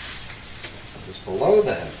that is below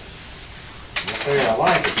the heaven, and what they are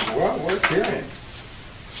like, it's well worth hearing.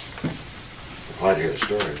 Glad to hear the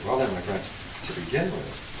story. Well then, my friend, to begin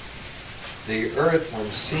with, the earth, when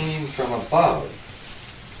seen from above,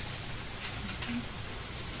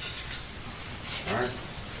 all right,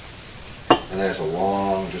 and there's a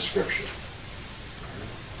long description.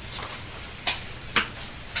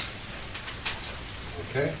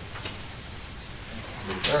 Okay?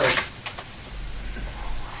 The earth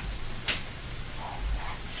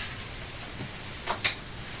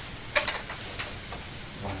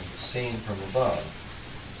when seen from above.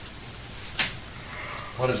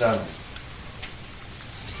 What does that mean?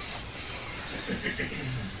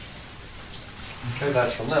 Okay,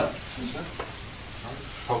 that's from them, isn't it?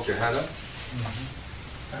 Poke your head up.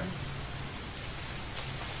 Okay.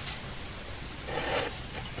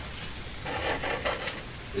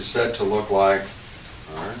 Is said to look like,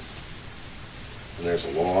 all right, and there's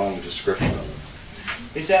a long description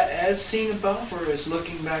of it. Is that as seen above or is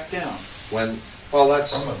looking back down? When, well,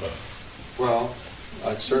 that's, From above. well,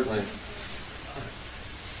 that's certainly,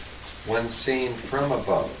 when seen from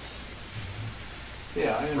above.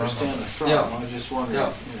 Yeah, I understand the from. Yeah. I just wondered,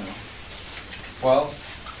 Yeah. you know. Well,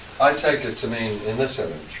 I take it to mean in this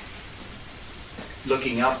image.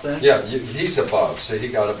 Looking up then? Yeah, he's above, so he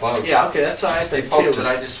got above. Yeah, okay, that's how I think poked too, his- but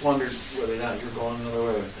I just wondered whether or not you're going another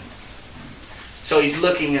way with it. So he's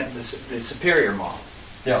looking at the superior model?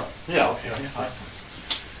 Yeah, Yeah, okay. Yeah. I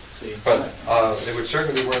see. but it would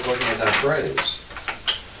certainly be worth looking at that phrase,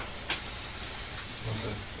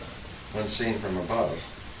 when seen from above.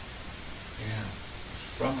 Yeah,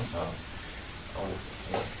 from above.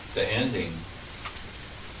 The ending.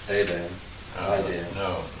 Adan, Idan,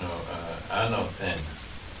 No, anothen.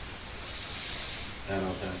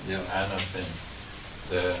 Anothen, yeah. Anothen.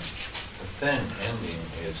 The then ending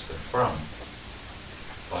is the from.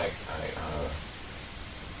 Like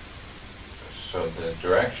so the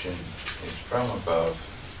direction is from above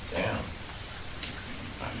down.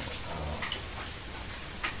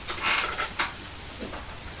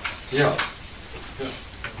 Yeah. Yeah.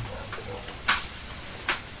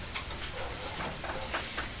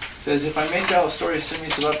 Says, if I may tell a story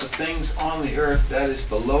similar about the things on the earth that is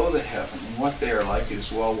below the heaven, and what they are like, it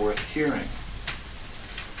is well worth hearing.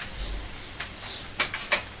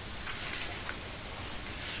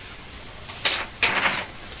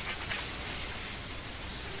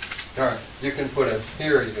 All right, you can put it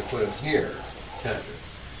here, you can put it here, can't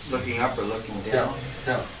you? Looking up or looking Yeah, down?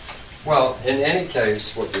 yeah. Well, in any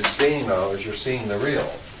case, what you're seeing though is you're seeing the real.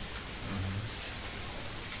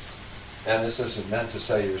 And this isn't meant to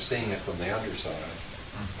say you're seeing it from the underside.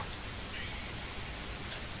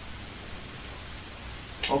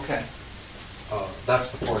 Okay.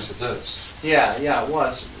 That's the force of this. Yeah, it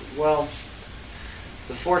was. Well,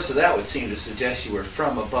 the force of that would seem to suggest you were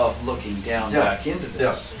from above looking down Yeah. back into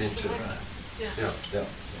this. Yeah, me too. Yeah, yeah.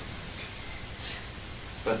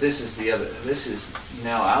 But this is the other, this is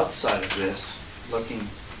now outside of this, looking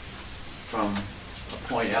from a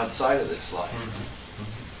point outside of this life.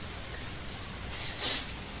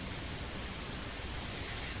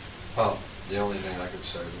 Well, the only thing I could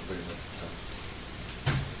say would be that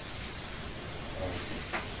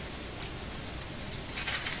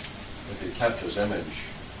if he kept his image,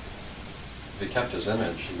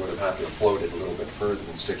 he would have had to have floated a little bit further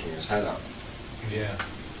than sticking his head up. Yeah.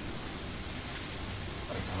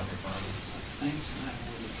 Like 100 miles. Things in that world.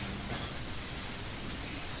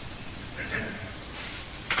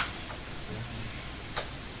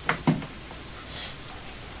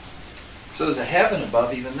 So there's a heaven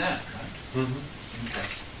above even that, right? Mm-hmm. Okay.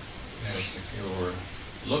 Yes, if you were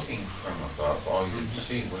looking from above, all you'd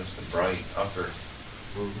see was the bright upper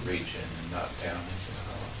region and not down into the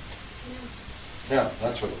hollow. Yeah,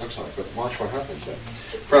 that's what it looks like, but watch what happens then.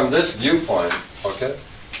 From this viewpoint, okay,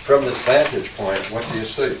 from this vantage point, what do you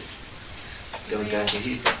see? Go down to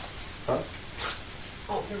heat. Huh?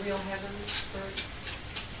 Oh, the real heaven,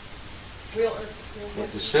 real earth, real What heaven.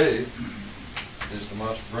 you see is the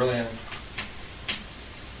most brilliant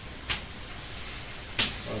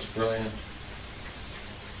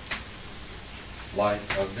light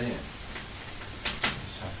of being.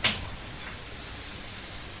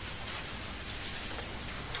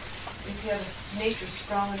 If you have nature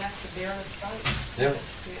strong enough to bear its sight. Yeah.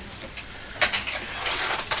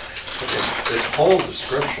 Its whole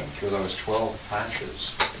description through those 12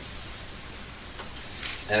 patches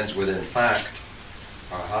ends with, in fact,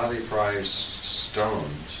 are highly prized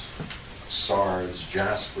stones, sards,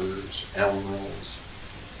 jaspers, emeralds,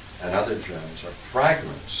 and other gems are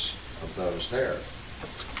fragments of those there.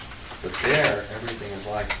 But there, everything is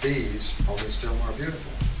like these, only still more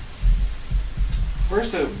beautiful.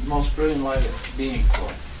 Where's the most brilliant light of being,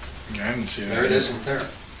 Corey? I didn't see that. There it isn't there.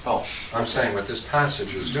 Oh, I'm saying what this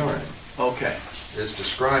passage is doing okay, is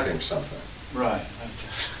describing something, right.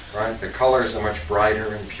 right? The colors are much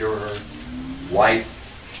brighter and purer. White,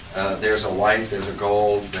 there's a white, there's a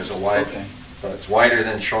gold, there's a white, Okay. but it's whiter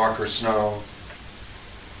than chalk or snow.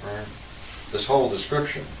 Right? This whole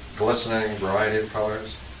description, glistening variety of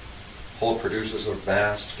colors, whole produces a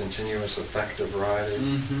vast, continuous effect of variety.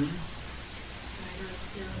 Mm-hmm.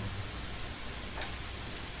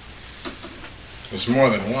 There's more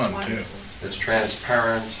than one, too. It's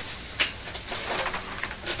transparent.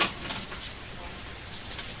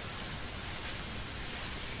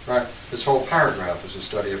 Right. This whole paragraph is a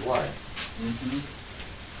study of light. Mm-hmm.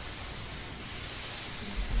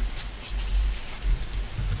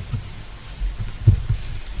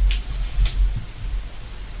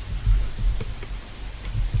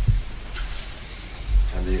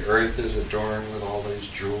 And the earth is adorned with all these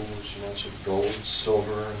jewels, you know, sort of gold,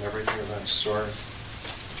 silver, and everything of that sort.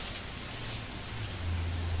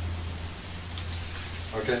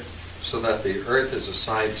 Okay? So that the earth is a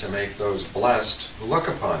sight to make those blessed who look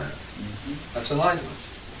upon it. Mm-hmm. That's enlightenment,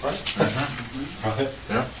 right? Right.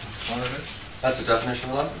 Yeah, that's what it is. That's a definition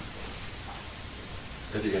of enlightenment.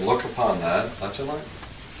 If you can look upon that, that's enlightenment.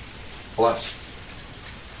 Blessed.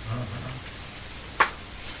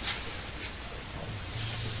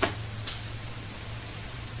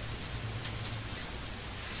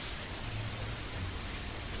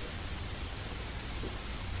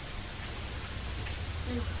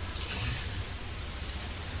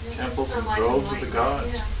 Temples and groves of the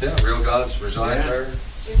gods. Yeah, real gods reside Yeah. there.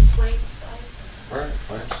 In plain sight. Right,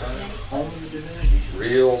 plain sight. Home of the divinity.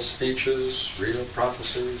 Real speeches, real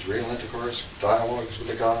prophecies, real intercourse, dialogues with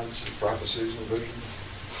the gods, and prophecies and visions.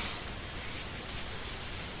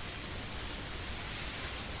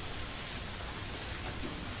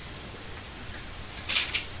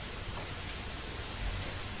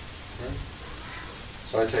 Right.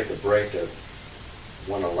 So I take a break at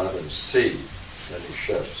 111C, then he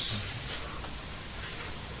shifts.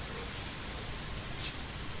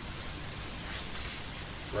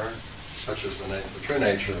 Right? Such is the true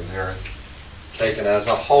nature of the earth, taken as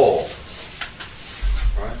a whole.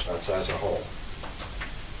 Right? That's as a whole.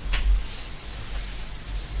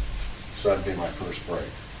 So that'd be my first break.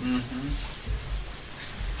 Mm-hmm.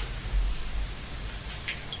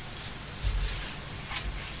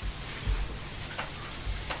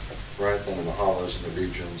 Right? Then in the hollows and the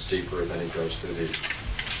regions deeper, then he goes through the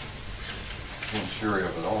interior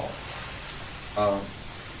of it all.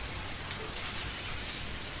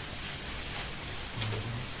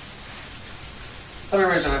 Let me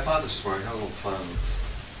raise a hypothesis for you. Have a little fun.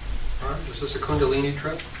 All right? Is this a Kundalini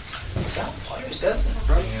trip? Sounds like it, doesn't it?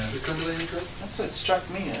 Right? Yeah. The Kundalini trip? That's what struck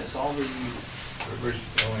me as all the Rivers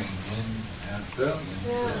going in and out. Yeah.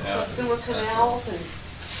 and Yeah, out. so sewer canals and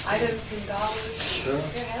Ida Pingalis. Yeah.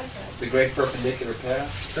 It has that. the great perpendicular path.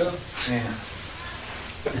 Yeah. Yeah.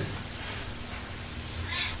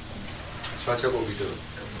 So that's what we do.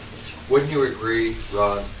 Wouldn't you agree,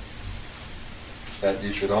 Rod, that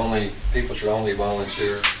people should only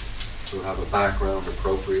volunteer who have a background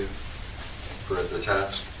appropriate for the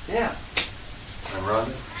task? Yeah. And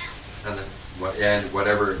Rhonda? And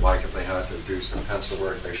whatever, like if they had to do some pencil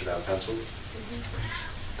work, they should have pencils?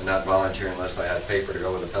 Mm-hmm. And not volunteer unless they had paper to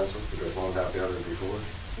go with the pencils, because one without the other would be foolish.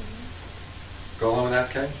 Go along with that,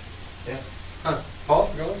 Kay? Yeah. Huh.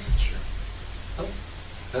 Paul, go along? Sure. Huh?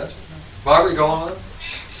 That's it. Barbara, go along with it?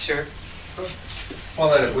 Sure. Huh. Well,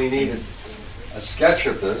 then if we needed a sketch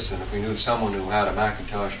of this, and if we knew someone who had a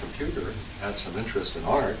Macintosh computer, had some interest in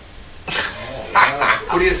art,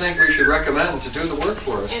 who do you think we should recommend to do the work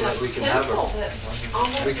for us so that we can have a...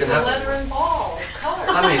 Almost We can a have- leather and ball, color.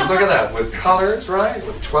 I mean, look at that, with colors, right?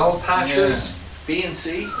 With 12 patches. B and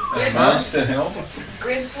C. A mouse to help.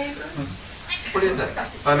 Grid paper. What do you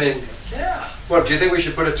think? I mean, Yeah. what, do you think we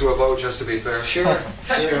should put it to a vote just to be fair? Sure.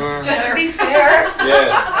 Sure. Just to be fair.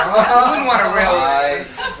 Yeah. Wouldn't want to really.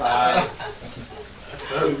 Bye.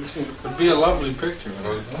 It'd be a lovely picture.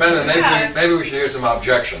 Maybe we should hear some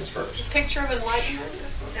objections first. Picture of enlightenment.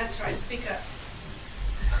 That's right, speak up.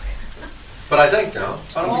 But I think, no,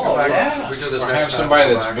 why don't we go Oh, back, yeah. we do this Or next have time, somebody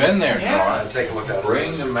go that's back been there, Yeah. draw and take a look at it.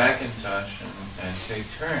 Bring the Macintosh and take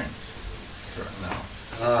turns. No.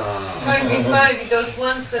 Might be fun if those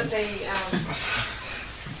ones that they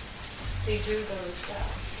do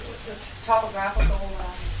those topographical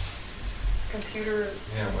computer.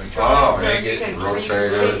 Yeah, we Oh, try to make make it it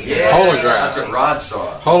rotated. Yeah. Holographs. That's what Rod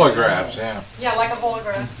saw. Holographs, yeah. Yeah, like a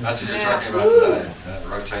holograph. That's what you're Yeah. talking about today,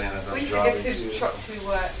 rotating at We those forget jobbies.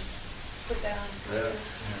 to put that on. Yeah.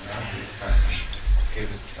 give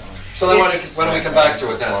it some. So then when do we come back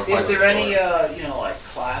to it then? Is there any, like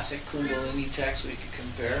classic Kundalini text we could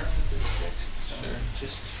compare with this text? Sure.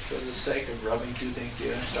 Just for the sake of rubbing two things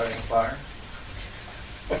together and starting a fire?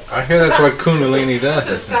 I hear that's what Kundalini does.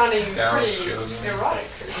 This is sounding Down pretty children. erotic.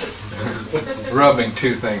 Rubbing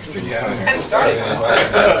two things together. And starting a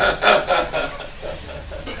fire.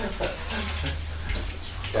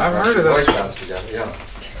 I've heard of Boy that. Scouts together, yeah.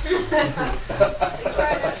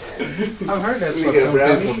 I've heard that's We what get a some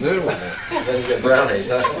brownie? people do with it. Then you get brownies,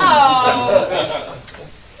 huh? Oh.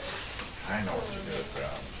 I know what you do with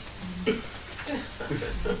brownies.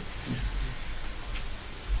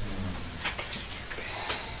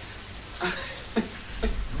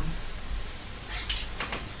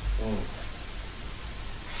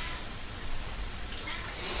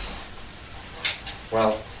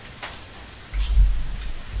 Well,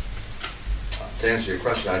 to answer your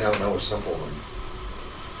question, I don't know a simple one.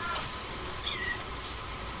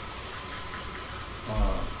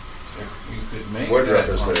 If you could make Woodruff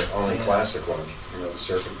that is one- the only classic one, the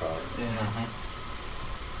serpent power. Yeah.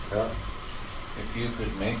 Yeah. If you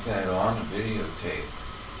could make that on a videotape,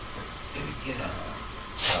 you could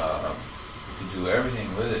do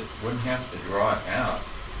everything with it. Wouldn't have to draw it out.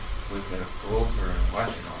 We could go over and watch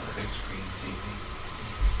it on a big screen TV.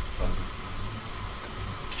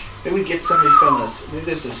 Maybe we get somebody from this. Maybe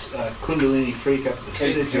there's this Kundalini freak up at the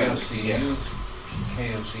Citadel. KOCU,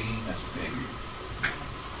 KOCE, that's big.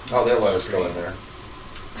 Oh, they'll let us go in there.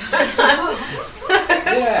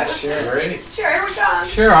 Yeah, sure. Great. Sure, here we go.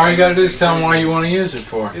 Sure, all you gotta do is tell them why you want to use it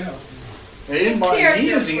for. Yeah. They didn't bother Pierre's me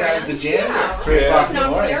your using it. I was the janitor. Yeah. 3 o'clock in the No,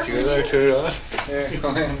 morning. Pierre. You there too, Don? Yeah, go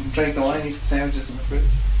in and drink the wine, eat the sandwiches in the fridge.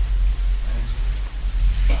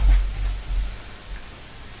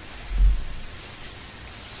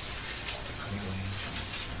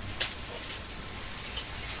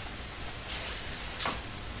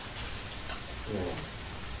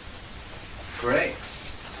 Great.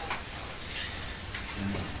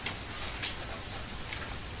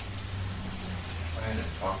 I had a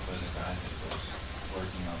talk with a guy that was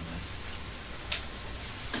working on this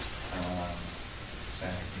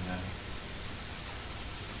Saturday night.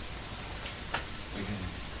 We can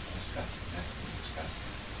discuss it next week. Discuss it.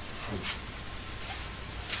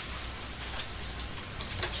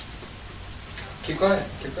 Keep going,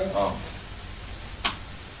 keep going. Oh.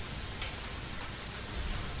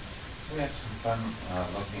 We had some fun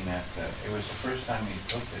looking at it was the first time we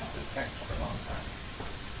looked at the text for a long time.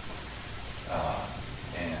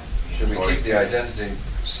 And Should we keep the identity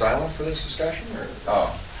silent for this discussion, or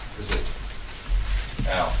Oh, is it?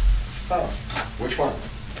 Al. Oh, which one?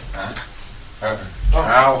 Huh?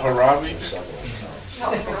 Al Harabi? There's several.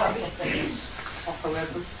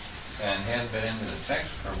 And he hadn't been into the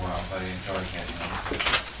text for a while, but he enjoyed getting on.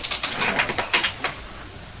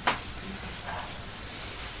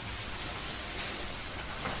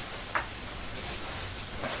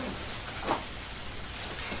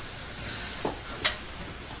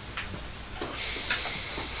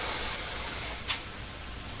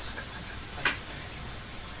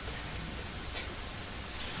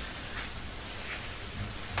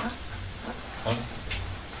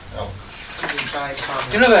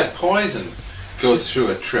 You know that poison goes through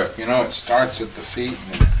a trip. You know, it starts at the feet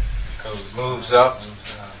and it moves up,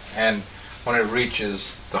 and when it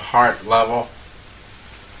reaches the heart level.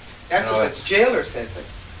 That's You know, what the jailer said, but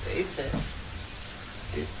they said,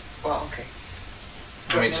 well, okay.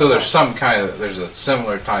 I mean, so there's some kind of, there's a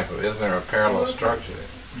similar type of, isn't there a parallel structure?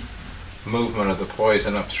 Movement of the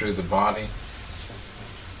poison up through the body.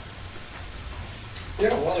 Yeah,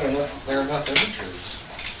 well, there are enough images,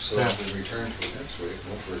 so Yeah. we return to it next week.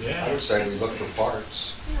 Look for- Yeah. I would say we look for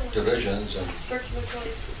parts, divisions, and.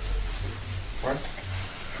 Circulatory system. What?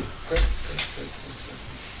 Good, good, good,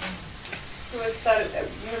 So it's that,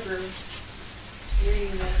 whenever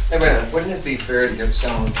reading this. Hey, wait a minute, wouldn't it be fair to get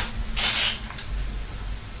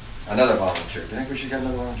another volunteer? Do you think we should get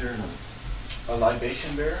another volunteer or not? A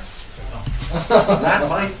libation bearer? That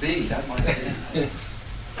might be. Do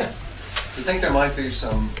you think there might be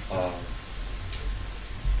some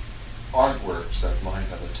artworks that might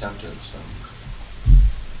have attempted some?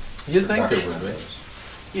 You'd think there production would of be. those?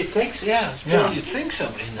 You'd think, yeah. Yeah. You'd think so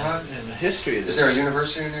in the history of this. Is there a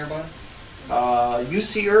university nearby?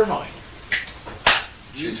 UC Irvine.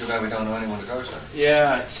 Gee, too bad we don't know anyone who goes there.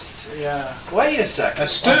 Yeah, yeah. Wait a second. A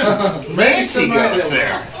student. Nancy goes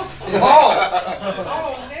there. Oh!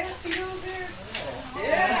 Oh, Nancy goes there?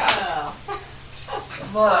 Yeah.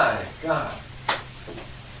 My God.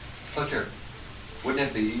 Look here. Wouldn't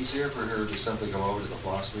it be easier for her to simply go over to the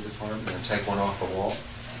philosophy department and take one off the wall?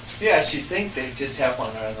 Yeah, you'd think they'd just have one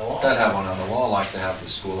on the wall. They'd have one on the wall like they have the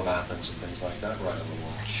School of Athens and things like that right on the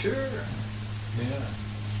wall. Sure. Yeah,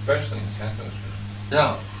 especially in Santos.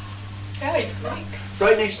 Yeah. Yeah, he's Greek.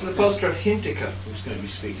 Right next to the poster of Hintika, who's going to be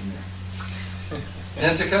speaking there.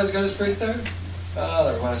 Antica's going to speak there? Ah,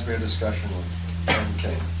 that reminds me of a discussion with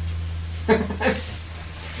MK. Remember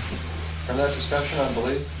that discussion on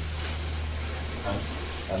belief?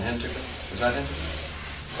 On Hintika? Is that Hintika?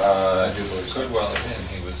 I do believe so. Good well have been.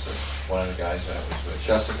 He was one of the guys I was with.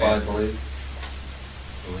 Justified belief?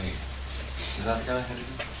 Belief. Is that the guy,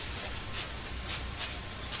 Hintika?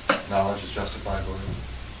 Knowledge is justified belief?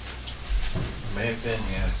 May have been,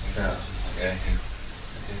 yeah. Yeah. Yeah, he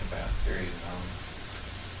did about theory of knowledge.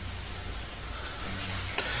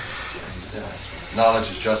 Yeah. Knowledge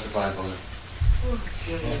is justified belief.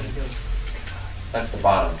 That's the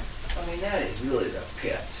bottom. I mean, that is really the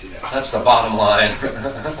pits, you know. That's the bottom line.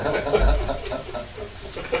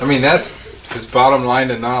 I mean, that's his bottom line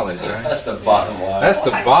to knowledge, right? That's the bottom line. That's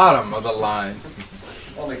the bottom of the line.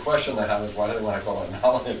 The only question they have is why do they want to call it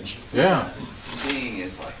knowledge? Yeah. Seeing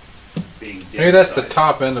is like being Maybe that's the dead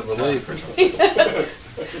top end of belief or something.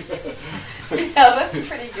 Yeah, that's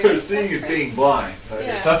pretty inside. good. Seeing is being blind.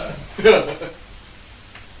 Yeah.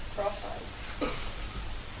 Cross-eyed.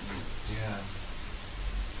 Yeah.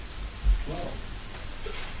 Well,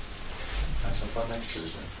 that's some fun next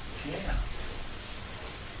Tuesday. Yeah.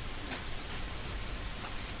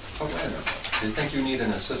 Oh, wait a minute. Do you think you need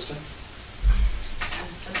an assistant?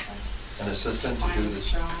 An assistant to do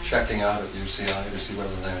this checking out at UCI to see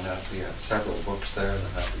whether they're not, we have several books there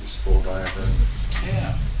that have these full diagrams.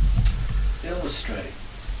 Yeah. Illustrate.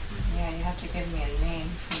 Yeah, you have to give me a name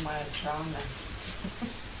who might have drawn them.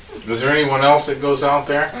 Is there anyone else that goes out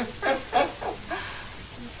there?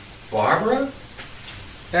 Barbara?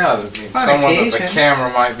 Yeah, On someone that the occasion.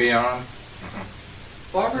 camera might be on.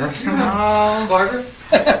 Barbara? No. Barbara?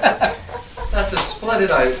 That's a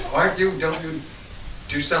splendid idea. Don't you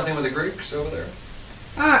do something with the Greeks over there?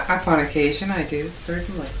 Upon occasion, I do,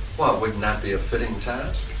 certainly. Well, wouldn't that be a fitting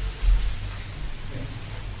task?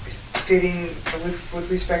 Fitting with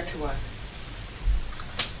respect to what?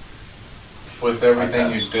 With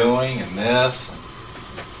everything you're doing and this.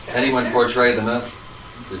 Anyone portray the myth?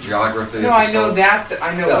 The geography? No, of I the know soul? that,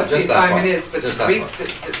 I know No, what the just that assignment part. is, but the Just that Greek,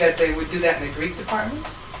 part. that they would do that in the Greek department?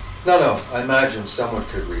 No, I imagine someone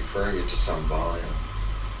could refer you to some volume.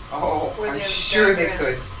 Oh, With I'm the sure they could.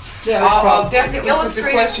 diagrams. Yeah, I'll definitely put the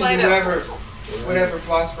Illustrated question to Plato. whatever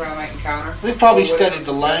philosopher I might encounter. They probably Or whatever studied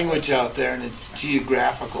the language out there and its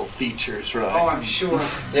geographical features, right? Oh, I'm sure.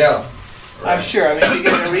 Yeah. I'm sure. I mean, you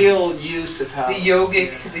get a real use of how The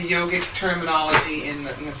yogic terminology in the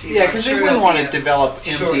field. Yeah, I'm because sure they wouldn't there'll want be to a develop short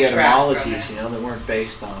empty track from etymologies, that. you know, that weren't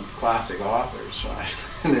based on classic authors, right?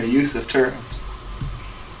 And their use of terms.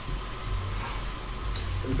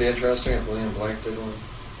 It'd be interesting if William Blake did one.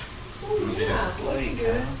 Yeah, Blake,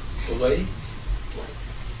 good. huh? Blake?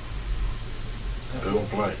 Bill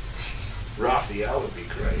Blake. Raphael would be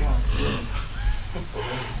great.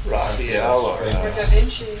 Raphael or Or Da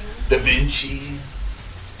Vinci. Da Vinci.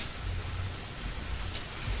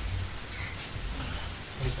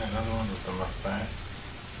 Who's that other one with the mustache?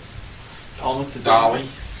 Dolly.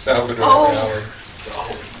 Salvador Oh.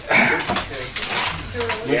 Dali.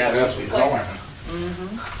 Yeah, that's That's what what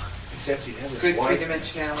Mm-hmm. Except he'd have his Good wife.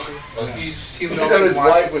 three-dimensionality. Well, he's, Human He'd have his watch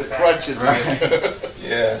wife with that. crutches.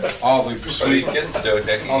 yeah. All the But he sweet, gets the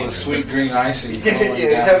dodecahedron. all the sweet green icing Yeah, falling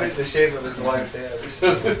he'd have it down. the shape of his wife's head or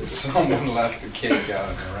something. Someone left the cake out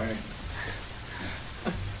in the rain.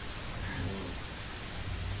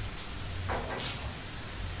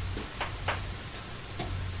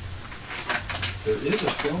 There is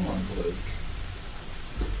a film on Blake.